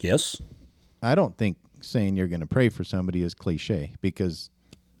persevere. Yes. I don't think saying you're going to pray for somebody is cliche, because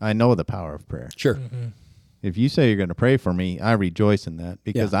I know the power of prayer. Sure. If you say you're going to pray for me, I rejoice in that,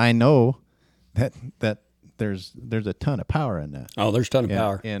 because I know that there's a ton of power in that. Oh, there's a ton of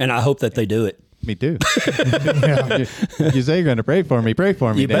power. and- And I hope that they do it. Me too. If you say you're going to pray for me, pray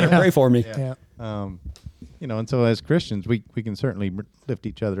for me. You better Dan. pray for me. Yeah. And so as Christians, we can certainly lift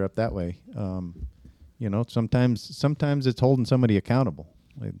each other up that way. Sometimes it's holding somebody accountable.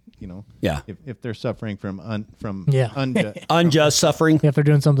 Like, Yeah. if they're suffering from Unjust suffering. If they're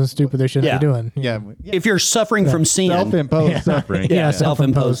doing something stupid they shouldn't Yeah. be doing. If you're suffering from sin, self-imposed suffering. Yeah, self-imposed.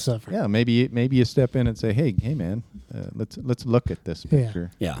 self-imposed suffering. Yeah, maybe you step in and say, hey man, let's look at this picture.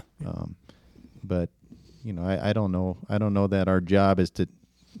 yeah. But I don't know that our job is to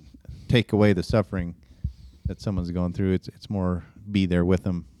take away the suffering that someone's going through. It's more be there with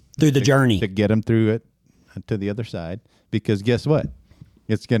them Through the journey. to get them through it to the other side. Because guess what?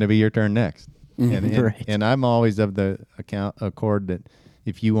 It's going to be your turn next. Right. And I'm always of the accord that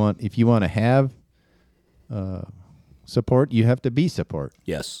if you want to have support, you have to be support.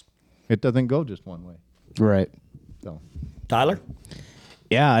 Yes. It doesn't go just one way. Right. So Tyler?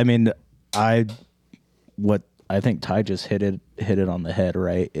 Yeah, I mean, what I think Ty just hit it on the head,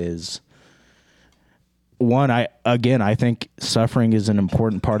 right? Is one, I think suffering is an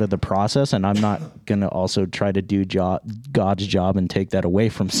important part of the process, and I'm not gonna also try to do God's job and take that away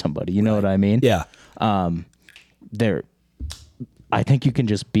from somebody. You know what I mean? Yeah. I think you can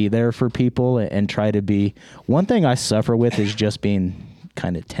just be there for people and try to be. One thing I suffer with is just being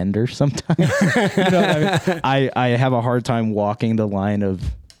kind of tender sometimes. You know what I mean? I have a hard time walking the line of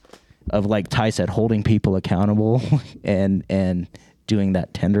like Ty said, holding people accountable and doing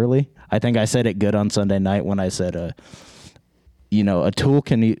that tenderly. I think I said it good on Sunday night when I said, a tool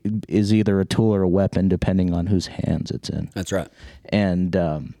is either a tool or a weapon depending on whose hands it's in. That's right. And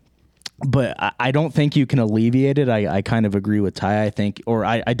but I don't think you can alleviate it. I kind of agree with Ty.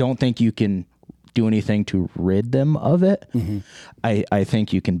 I don't think you can do anything to rid them of it. Mm-hmm. I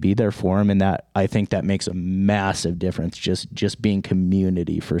think you can be there for them, and I think that makes a massive difference. Just being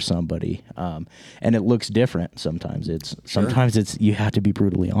community for somebody, and it looks different sometimes. Sometimes you have to be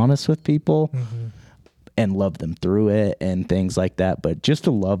brutally honest with people. Mm-hmm. And love them through it and things like that. But just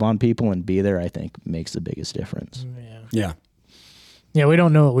to love on people and be there, I think makes the biggest difference. Yeah. Yeah, we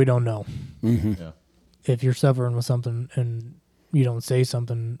don't know what we don't know. Mm-hmm. yeah. If you're suffering with something and you don't say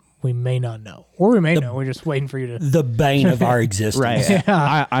something, we may not know. Or we may know. We're just waiting for you to... The bane of our existence. Right.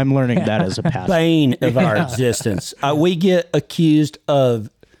 Yeah. I'm learning that as a pastor. Bane of our existence. We get accused of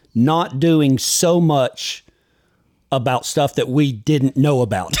not doing so much about stuff that we didn't know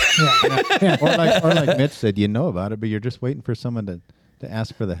about. Or like Mitch said, you know about it, but you're just waiting for someone to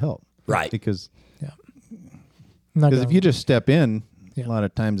ask for the help. Right. Because Not if gonna- you just step in, Yeah. a lot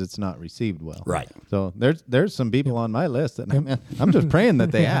of times it's not received well. Right. So there's some people on my list that I'm just praying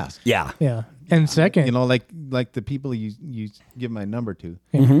that they ask. Yeah. Yeah. And second... Like the people you give my number to.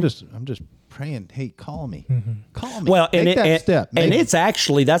 I'm just praying, hey, call me. Call me. Well, Make that step. And it's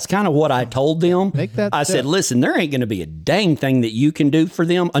actually, that's kind of what I told them. Make that I step. said, listen, there ain't going to be a dang thing that you can do for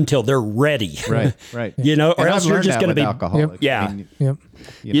them until they're ready. right. Or And else I've you're learned just that going to with be, alcoholics. Yeah. I mean, Yep.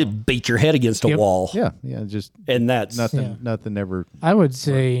 you beat your head against a Yep. wall. yeah, just And that's nothing ever. I would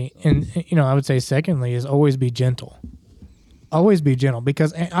say, I would say secondly is always be gentle. Always be gentle,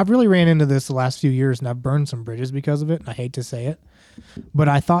 because I've really ran into this the last few years and I've burned some bridges because of it. And I hate to say it, but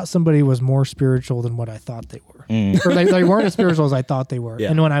I thought somebody was more spiritual than what I thought they were. Or they weren't as spiritual as I thought they were.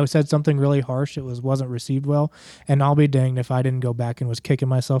 Yeah. And when I said something really harsh, it wasn't received well. And I'll be danged if I didn't go back and was kicking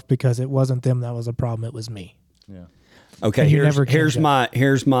myself because it wasn't them that was a problem. It was me. Yeah. Okay, And you never here's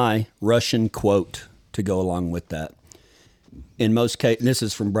catch my Russian quote to go along with that. In most cases, this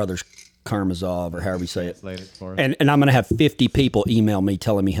is from Brothers Karamazov, or however you say it. Translate it for us. And I'm going to have 50 people email me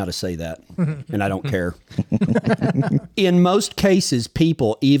telling me how to say that, and I don't care. In most cases,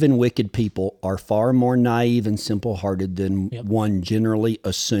 people, even wicked people, are far more naive and simple-hearted than one generally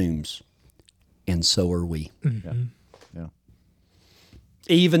assumes, and so are we. Yeah.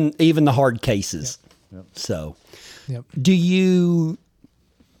 Even the hard cases. Yep. So, Yep. do you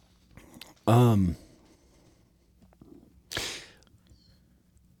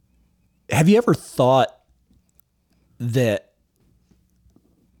have you ever thought that,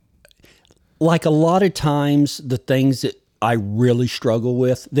 like, a lot of times the things that I really struggle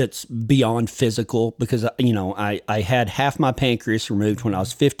with that's beyond physical, because I had half my pancreas removed when I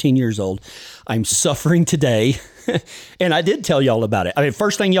was 15 years old. I'm suffering today. And I did tell y'all about it. I mean,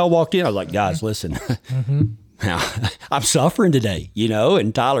 first thing y'all walked in, I was like, guys, listen, I'm suffering today, you know,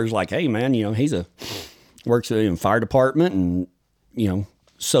 and Tyler's like, hey man, you know, works in the fire department and, you know,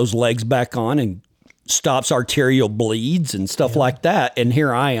 sews legs back on and stops arterial bleeds and stuff like that. And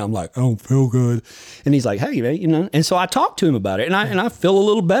here I am like, I don't feel good. And he's like, hey man, you know, and so I talked to him about it and I feel a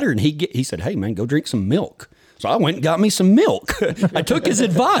little better. And he said, hey man, go drink some milk. So I went and got me some milk. I took his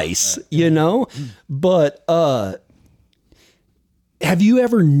advice, you know, but, have you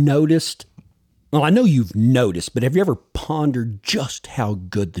ever noticed, well, I know you've noticed, but have you ever pondered just how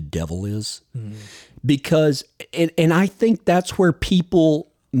good the devil is? Because, and I think that's where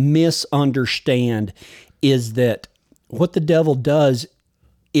people misunderstand is that what the devil does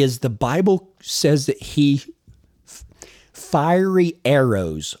is the Bible says that he fiery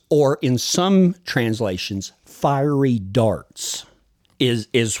arrows, or in some translations, fiery darts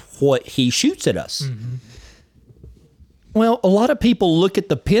is what he shoots at us. Well, a lot of people look at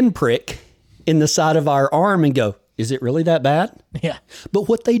the pinprick in the side of our arm and go, is it really that bad? Yeah. But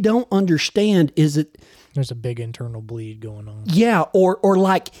what they don't understand is that, There's a big internal bleed going on. yeah, or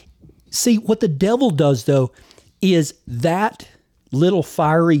like, see, what the devil does, though, is that little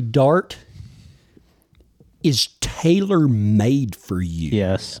fiery dart is tailor-made for you.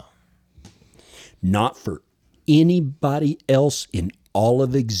 Yes. Not for anybody else in all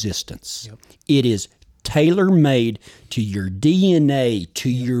of existence. It is tailor-made to your DNA, to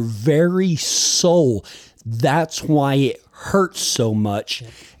your very soul. That's why it hurts so much.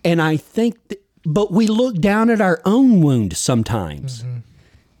 And I think that, but we look down at our own wound sometimes.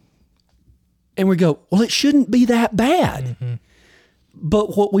 And we go, well, it shouldn't be that bad.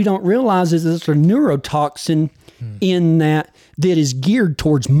 But what we don't realize is it's a neurotoxin in that is geared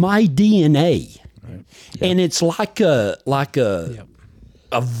towards my DNA. And it's like a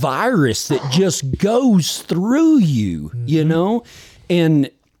virus that just goes through you, you know? And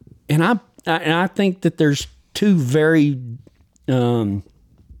I think that there's two very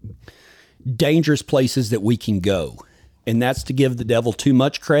dangerous places that we can go. And that's to give the devil too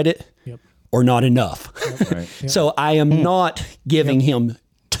much credit or not enough. So I am not giving him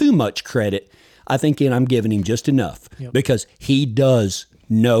too much credit. I think I'm giving him just enough because he does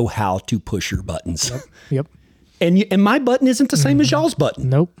know how to push your buttons. Yep. And my button isn't the same as y'all's button.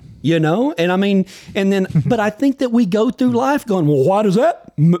 Nope. You know, and I mean, and then, but I think that we go through life going, well, why does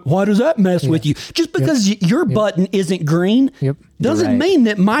that mess with you? Just because your button isn't green doesn't mean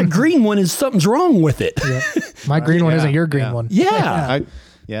that my green one is something's wrong with it. My green one isn't your green one. Yeah.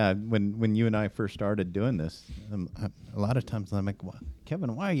 When you and I first started doing this, a lot of times I'm like,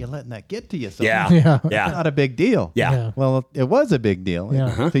 Kevin, why are you letting that get to you? So Yeah. It's not a big deal. Yeah. Well, it was a big deal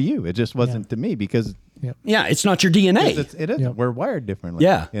to you. It just wasn't to me because Yeah. It's not your DNA. it is. We're wired differently.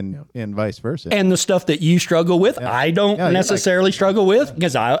 Yeah. And vice versa. And the stuff that you struggle with, I don't necessarily struggle with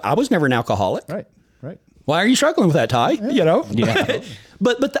because I was never an alcoholic. Right. Why are you struggling with that, Ty? You know? Yeah.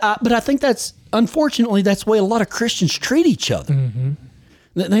 But I think that's, unfortunately, that's the way a lot of Christians treat each other.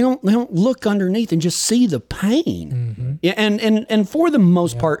 They don't look underneath and just see the pain. Yeah, and for the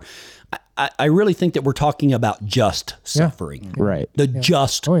most part, I really think that we're talking about just suffering. Right. The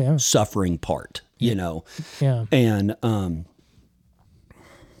just suffering part, you know. Yeah. And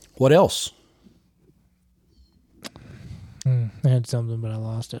what else? I had something, but I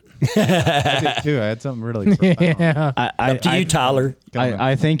lost it. I did too. I had something really profound. Up to you, Tyler.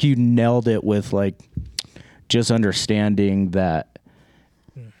 I think you nailed it with like just understanding that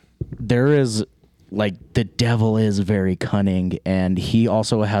there is like the devil is very cunning and he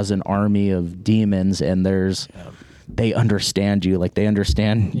also has an army of demons and they understand you, like they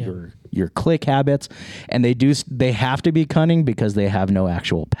understand your click habits and they have to be cunning because they have no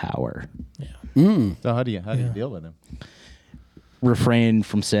actual power. So how do you deal with them? Refrain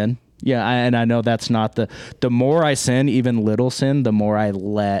from sin. Yeah, and I know that's not the more I sin, even little sin, the more I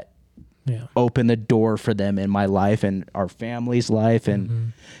let open the door for them in my life and our family's life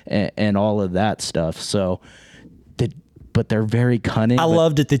and all of that stuff. So, but they're very cunning. I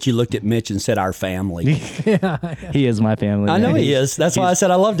loved it that you looked at Mitch and said our family. He is my family. I know he is. That's why I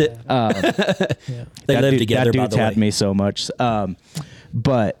said I loved it. They live together, that by dude's the way. had me so much.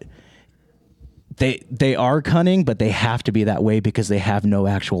 But they are cunning, but they have to be that way because they have no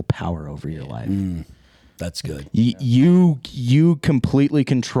actual power over your life. That's good. You completely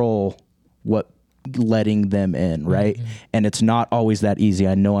control what letting them in, right? And it's not always that easy.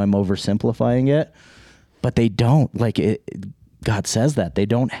 I know I'm oversimplifying it, but they don't. Like it, God says that they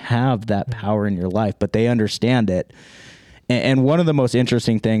don't have that power in your life, but they understand it. And one of the most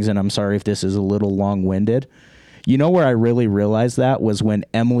interesting things, and I'm sorry if this is a little long-winded, you know where I really realized that was when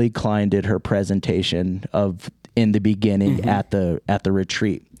Emily Klein did her presentation in the beginning at the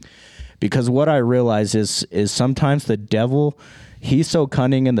retreat. Because what I realize is sometimes the devil, he's so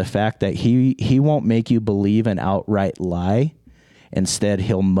cunning in the fact that he won't make you believe an outright lie. Instead,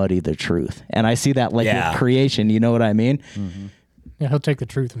 he'll muddy the truth. And I see that like with creation. You know what I mean? Mm-hmm. Yeah, he'll take the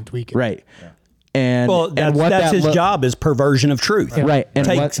truth and tweak it. Right. Yeah. And that's his job is perversion of truth. Yeah. Right.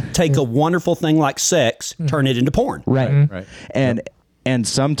 And take a wonderful thing like sex, turn it into porn. Right. Mm-hmm. Right. And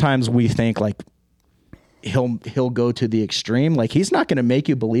sometimes we think like he'll go to the extreme. Like he's not going to make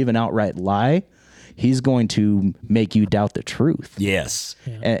you believe an outright lie. He's going to make you doubt the truth. Yes.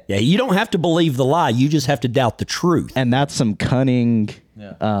 Yeah. You don't have to believe the lie. You just have to doubt the truth. And that's some cunning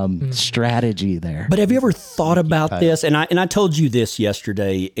strategy there. But have you ever thought about this? And I told you this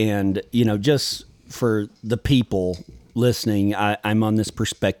yesterday, and just for the people listening, I'm on this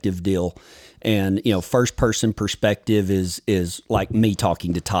perspective deal. And first person perspective is like me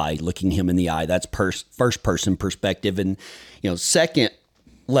talking to Ty, looking him in the eye. That's first person perspective. And second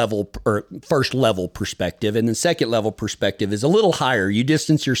level or first level perspective, and then second level perspective is a little higher. You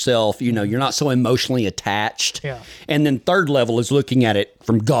distance yourself, you're not so emotionally attached. Yeah. And then third level is looking at it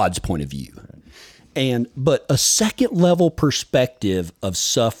from God's point of view. But a second level perspective of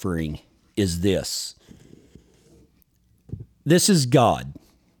suffering is this. This is God.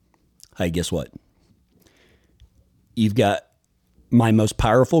 Hey, guess what? You've got my most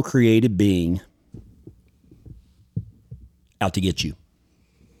powerful created being out to get you.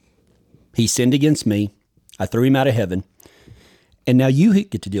 He sinned against me. I threw him out of heaven. And now you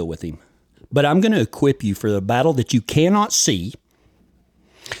get to deal with him. But I'm going to equip you for the battle that you cannot see.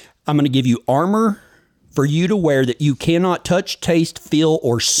 I'm going to give you armor for you to wear that you cannot touch, taste, feel,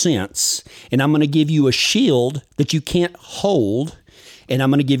 or sense. And I'm going to give you a shield that you can't hold. And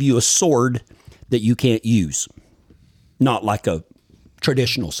I'm going to give you a sword that you can't use. Not like a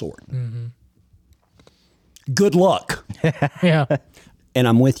traditional sword. Mm-hmm. Good luck. Yeah. And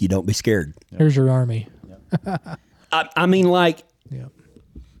I'm with you. Don't be scared. Here's your army. I mean, like, Yeah.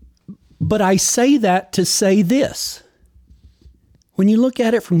 But I say that to say this. When you look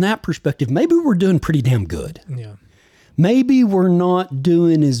at it from that perspective, maybe we're doing pretty damn good. Yeah. Maybe we're not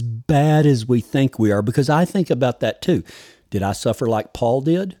doing as bad as we think we are, because I think about that too. Did I suffer like Paul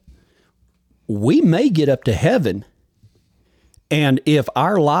did? We may get up to heaven, and if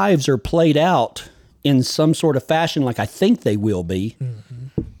our lives are played out in some sort of fashion like I think they will be,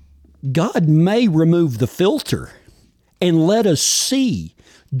 God may remove the filter and let us see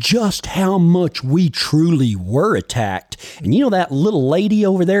just how much we truly were attacked. And that little lady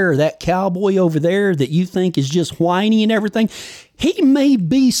over there, or that cowboy over there that you think is just whiny and everything, he may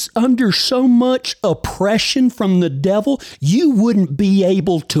be under so much oppression from the devil, you wouldn't be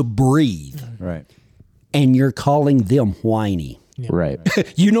able to breathe. Right. And you're calling them whiny. Right.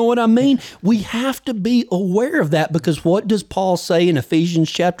 You know what I mean? We have to be aware of that, because what does Paul say in Ephesians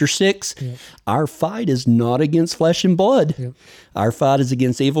chapter 6? Yep. Our fight is not against flesh and blood. Yep. Our fight is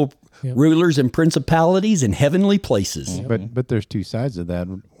against evil rulers and principalities in heavenly places. Yep. But there's two sides of that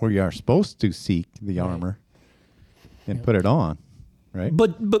where you are supposed to seek the armor and put it on, right?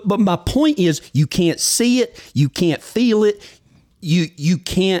 But my point is, you can't see it, you can't feel it. You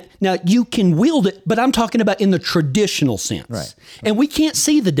can't, now you can wield it, but I'm talking about in the traditional sense. Right. And we can't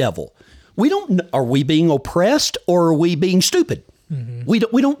see the devil. Are we being oppressed, or are we being stupid? Mm-hmm.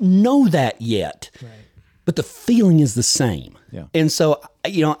 We don't know that yet. Right. But the feeling is the same. Yeah. And so,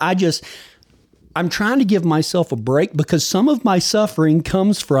 I'm trying to give myself a break, because some of my suffering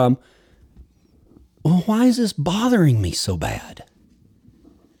comes from, well, why is this bothering me so bad?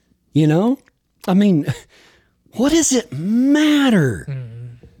 I mean, what does it matter?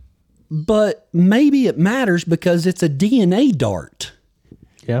 Mm-hmm. But maybe it matters because it's a DNA dart.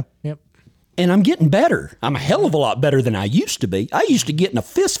 Yeah. Yep. And I'm getting better. I'm a hell of a lot better than I used to be. I used to get in a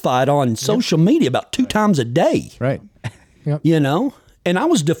fist fight on social media about 2 times a day. Right. Yep. And I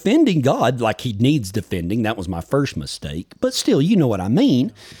was defending God like he needs defending. That was my first mistake. But still, you know what I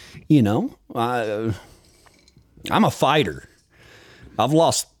mean. I'm a fighter. I've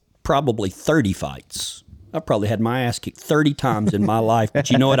lost probably 30 fights. I've probably had my ass kicked 30 times in my life. But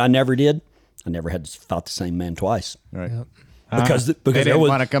you know what I never did? I never had to fight the same man twice. Right. Yep. Because they didn't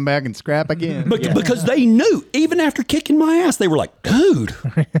want to come back and scrap again. Because they knew, even after kicking my ass, they were like, dude,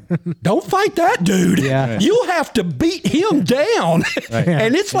 don't fight that dude. Yeah. You'll have to beat him down. Right.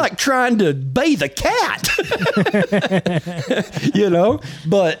 And it's like trying to bathe a cat.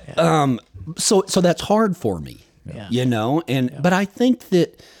 But so that's hard for me. Yeah. But I think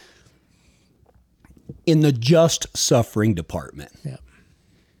that in the just suffering department,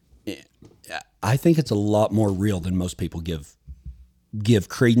 I think it's a lot more real than most people give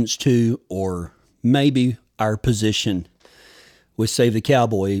credence to, or maybe our position with Save the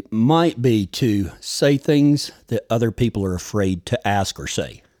Cowboy might be to say things that other people are afraid to ask or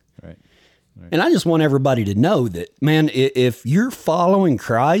say. Right. And I just want everybody to know that, man, if you're following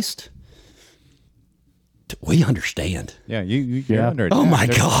Christ, we understand. Yeah, you're Yeah. under Oh attack. my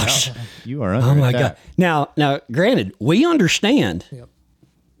There's no gosh. doubt. You are under Oh my attack. God. Now, granted, we understand. Yep.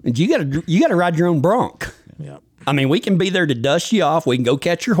 And you gotta ride your own bronc. Yep. I mean, we can be there to dust you off. We can go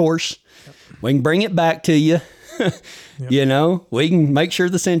catch your horse. We can bring it back to you. You know, we can make sure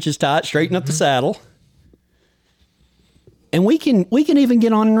the cinch is tight, straighten up the saddle. And we can even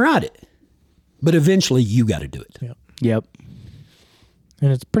get on and ride it. But eventually you got to do it. Yep. Yep.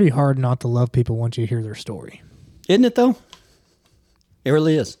 And it's pretty hard not to love people once you hear their story. Isn't it though? It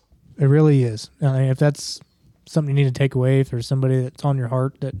really is. It really is. I mean, if that's something you need to take away, if there's somebody that's on your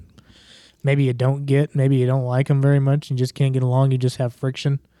heart that maybe you don't get, maybe you don't like them very much and just can't get along, you just have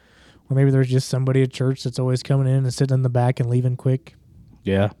friction. Or maybe there's just somebody at church that's always coming in and sitting in the back and leaving quick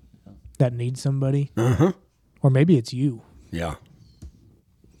Yeah. that needs somebody. Uh-huh. Or maybe it's you. Yeah.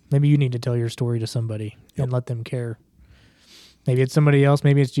 Maybe you need to tell your story to somebody and let them care. Maybe it's somebody else.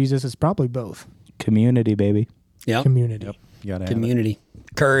 Maybe it's Jesus. It's probably both. Community, baby. Yeah. Community. You gotta have it. Community.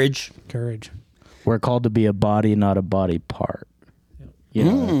 Courage. Courage. We're called to be a body, not a body part. You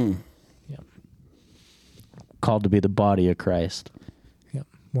know, Yep. called to be the body of Christ. Yep.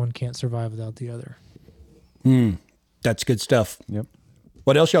 One can't survive without the other. That's good stuff. Yep.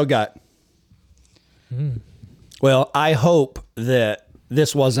 What else y'all got? Well, I hope that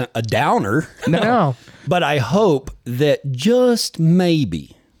this wasn't a downer. No. But I hope that just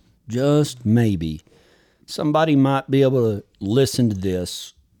maybe, somebody might be able to listen to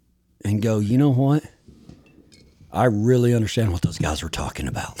this and go, you know what? I really understand what those guys were talking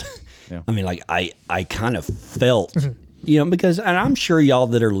about. Yeah. I mean, like, I kind of felt, you know, because, and I'm sure y'all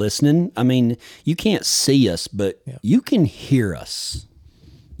that are listening, I mean, you can't see us, but you can hear us.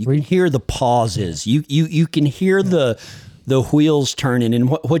 You can hear the pauses. You can hear the wheels turning. And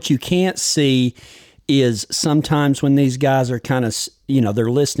what you can't see is sometimes when these guys are kind of, you know, they're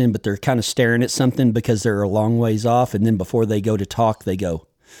listening, but they're kind of staring at something because they're a long ways off. And then before they go to talk, they go,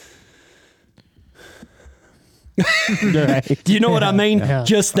 do you know what I mean? Yeah.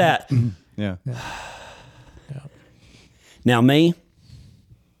 Just that. Yeah. Now, me,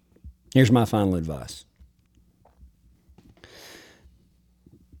 here's my final advice.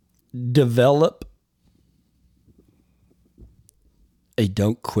 Develop a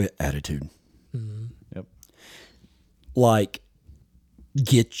don't quit attitude. Yep. Like,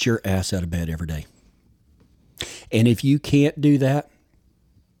 get your ass out of bed every day. And if you can't do that,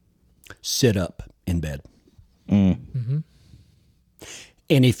 sit up in bed. And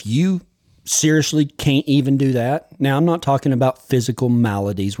if you seriously can't even do that, now I'm not talking about physical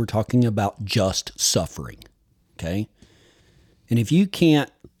maladies, we're talking about just suffering. Okay? And if you can't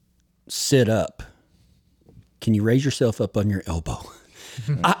sit up, can you raise yourself up on your elbow?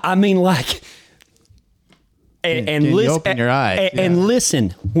 I mean, like, and Can you listen, open your eyes? and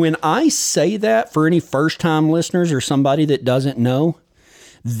listen, when I say that for any first time listeners or somebody that doesn't know,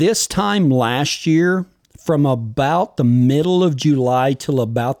 this time last year, from about the middle of July till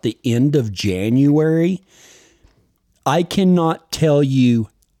about the end of January, I cannot tell you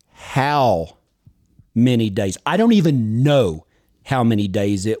how many days, I don't even know how many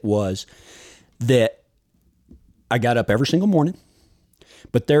days it was that I got up every single morning.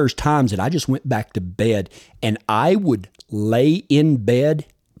 But there's times that I just went back to bed and I would lay in bed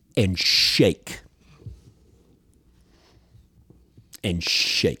and shake. And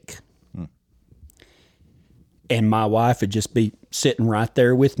shake. And my wife would just be sitting right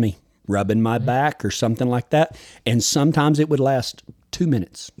there with me, rubbing my back or something like that. And sometimes it would last 2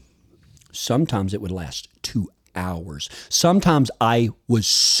 minutes. Sometimes it would last 2 hours. Sometimes I was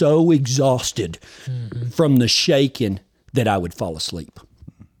so exhausted from the shaking that I would fall asleep.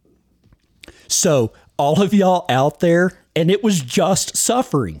 So all of y'all out there, and it was just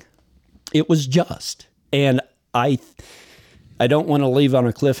suffering. It was just. And I don't want to leave on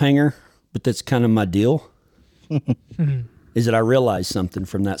a cliffhanger, but that's kind of my deal. Is that I realized something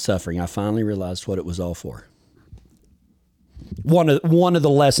from that suffering. I finally realized what it was all for. One of the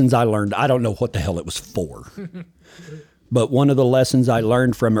lessons I learned, I don't know what the hell it was for, but one of the lessons I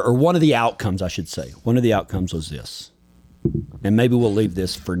learned from it, or one of the outcomes, I should say, one of the outcomes was this, and maybe we'll leave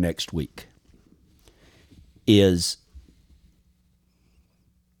this for next week, is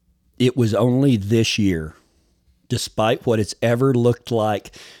it was only this year, despite what it's ever looked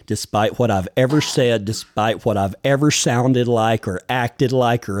like, despite what I've ever said, despite what I've ever sounded like or acted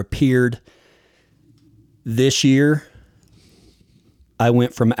like or appeared, this year, I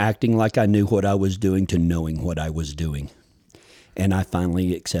went from acting like I knew what I was doing to knowing what I was doing. And I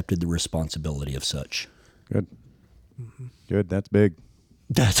finally accepted the responsibility of such. Good. Good. That's big.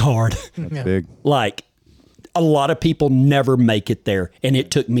 That's hard. That's Yeah. big. Like, a lot of people never make it there. And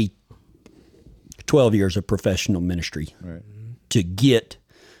it took me 12 years of professional ministry Right. to get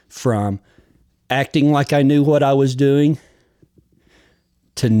from acting like I knew what I was doing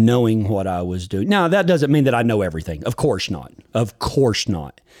to knowing what I was doing. Now, that doesn't mean that I know everything. Of course not. Of course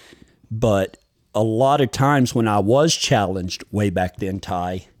not. But a lot of times when I was challenged way back then,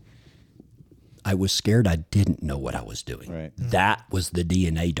 Ty, I was scared I didn't know what I was doing. Right. That was the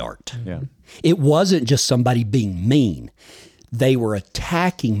DNA dart. Yeah. It wasn't just somebody being mean. They were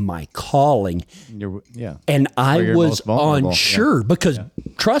attacking my calling. Yeah. And I Where you're was most vulnerable. unsure because,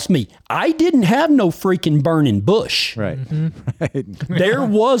 trust me, I didn't have no freaking burning bush. Right. Right. There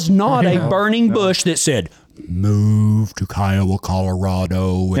was not a burning bush that said, move to Kiowa,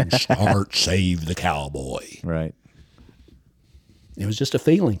 Colorado and start Save the Cowboy. Right. It was just a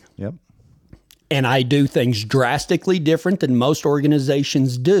feeling. Yep. And I do things drastically different than most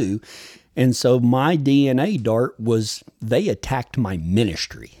organizations do. And so my DNA dart was they attacked my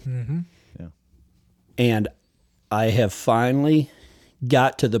ministry. Yeah. And I have finally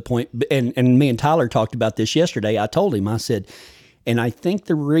got to the point, and me and Tyler talked about this yesterday. I told him, I said, and I think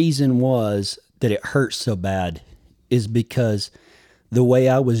the reason was that it hurt so bad is because the way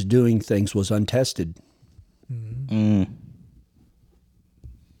I was doing things was untested. And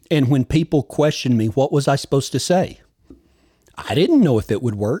when people questioned me, what was I supposed to say? I didn't know if it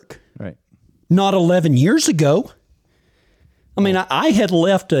would work. Right. Not 11 years ago. I mean, I had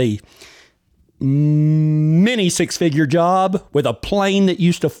left a mini six-figure job with a private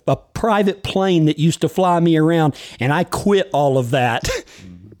plane that used to fly me around, and I quit all of that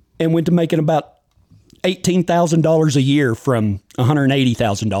and went to making about $18,000 a year from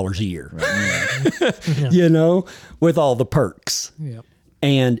 $180,000 a year. Right. You know, with all the perks. Yep.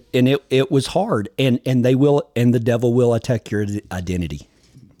 And it was hard, and the devil will attack your identity.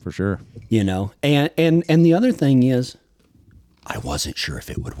 For sure. You know, and the other thing is, I wasn't sure if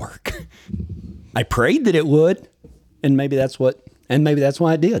it would work. I prayed that it would, and maybe that's why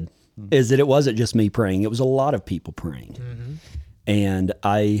I did. Is that it wasn't just me praying; it was a lot of people praying. And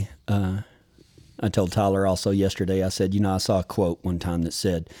I told Tyler also yesterday. I said, I saw a quote one time that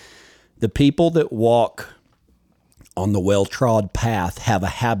said, "The people that walk on the well-trod path have a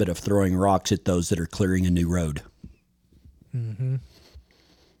habit of throwing rocks at those that are clearing a new road."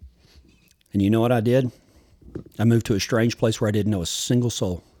 And you know what I did? I moved to a strange place where I didn't know a single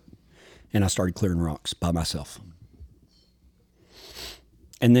soul. And I started clearing rocks by myself.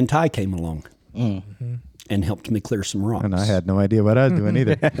 And then Ty came along and helped me clear some rocks. And I had no idea what I was doing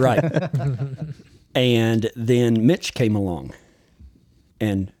either. Right. And then Mitch came along.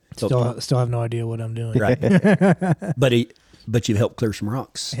 And Still have no idea what I'm doing. right. But you helped clear some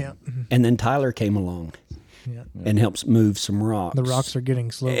rocks. Yeah. And then Tyler came along. Yeah. And helps move some rocks. The rocks are getting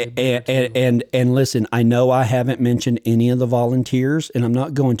slowly bigger, and listen, I know I haven't mentioned any of the volunteers, and I'm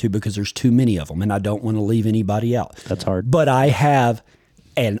not going to because there's too many of them, and I don't want to leave anybody out. That's hard. But I have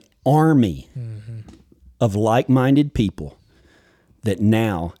an army of like-minded people that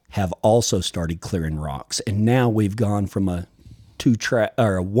now have also started clearing rocks, and now we've gone from a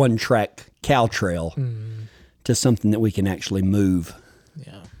one-track cow trail to something that we can actually move.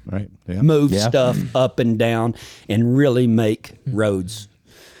 Yeah. Right. Yeah. Move stuff up and down and really make roads.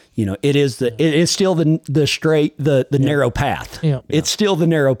 You know, it is still the straight, the narrow path. Yeah. It's still the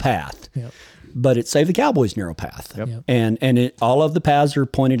narrow path. Yep. But it's Save the Cowboy's narrow path. Yep. Yep. And all of the paths are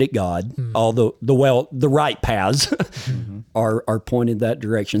pointed at God. All the right paths are pointed that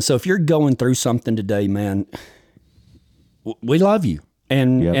direction. So if you're going through something today, man, we love you.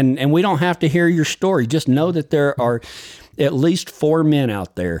 And we don't have to hear your story. Just know that there are at least 4 men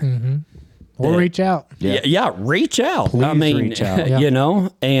out there. Or reach out. Yeah, reach out. Please reach out. Yeah. You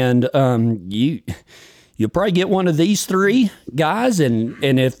know, and you'll probably get one of these 3 guys, and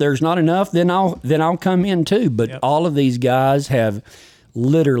if there's not enough, then I'll come in too. But all of these guys have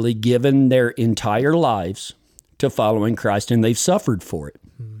literally given their entire lives to following Christ, and they've suffered for it.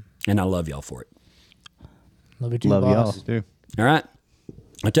 And I love y'all for it. Love you too, Love y'all. boss. Too. All right.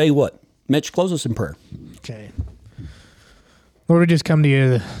 I tell you what, Mitch, close us in prayer. Okay. Lord, we just come to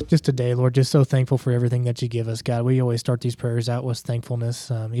you just today, Lord, just so thankful for everything that you give us, God. We always start these prayers out with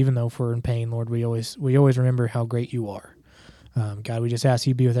thankfulness. Even though if we're in pain, Lord, we always remember how great you are. God, we just ask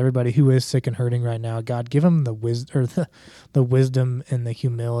you to be with everybody who is sick and hurting right now. God, give them the wisdom and the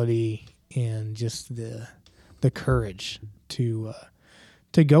humility and just the courage to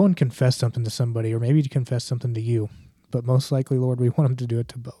go and confess something to somebody, or maybe to confess something to you. But most likely, Lord, we want them to do it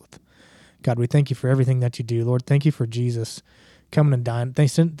to both. God, we thank you for everything that you do. Lord, thank you for Jesus coming and dying.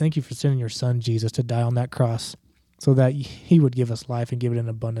 Thank you for sending your son, Jesus, to die on that cross so that he would give us life and give it in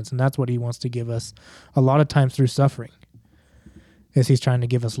abundance. And that's what he wants to give us a lot of times through suffering, is he's trying to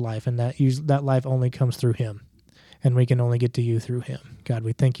give us life. And that life only comes through him. And we can only get to you through him. God,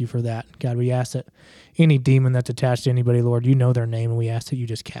 we thank you for that. God, we ask that any demon that's attached to anybody, Lord, you know their name, and we ask that you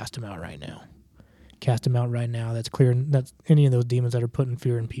just cast them out right now. Cast them out right now. That's clear. That's any of those demons that are putting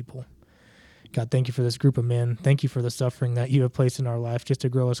fear in people. God, thank you for this group of men. Thank you for the suffering that you have placed in our life just to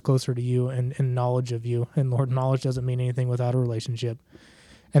grow us closer to you and knowledge of you. And Lord, knowledge doesn't mean anything without a relationship.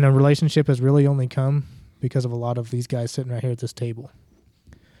 And a relationship has really only come because of a lot of these guys sitting right here at this table.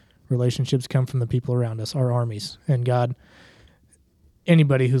 Relationships come from the people around us, our armies. And God,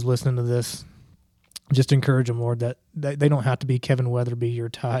 anybody who's listening to this, just encourage them, Lord, that they don't have to be Kevin Weatherby or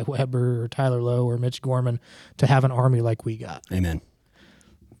Ty Weber or Tyler Lowe or Mitch Gorman to have an army like we got. Amen.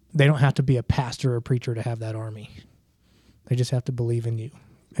 They don't have to be a pastor or a preacher to have that army. They just have to believe in you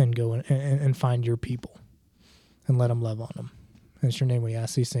and go and find your people and let them love on them. And it's your name we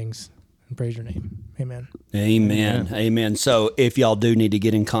ask these things and praise your name. Amen. Amen. Amen. So if y'all do need to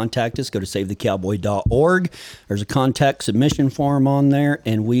get in contact us, go to savethecowboy.org. There's a contact submission form on there,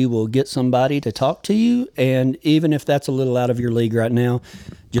 and we will get somebody to talk to you. And even if that's a little out of your league right now,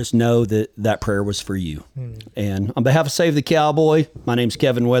 just know that that prayer was for you. And on behalf of Save the Cowboy, my name's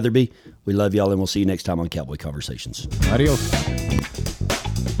Kevin Weatherby. We love y'all, and we'll see you next time on Cowboy Conversations. Adios.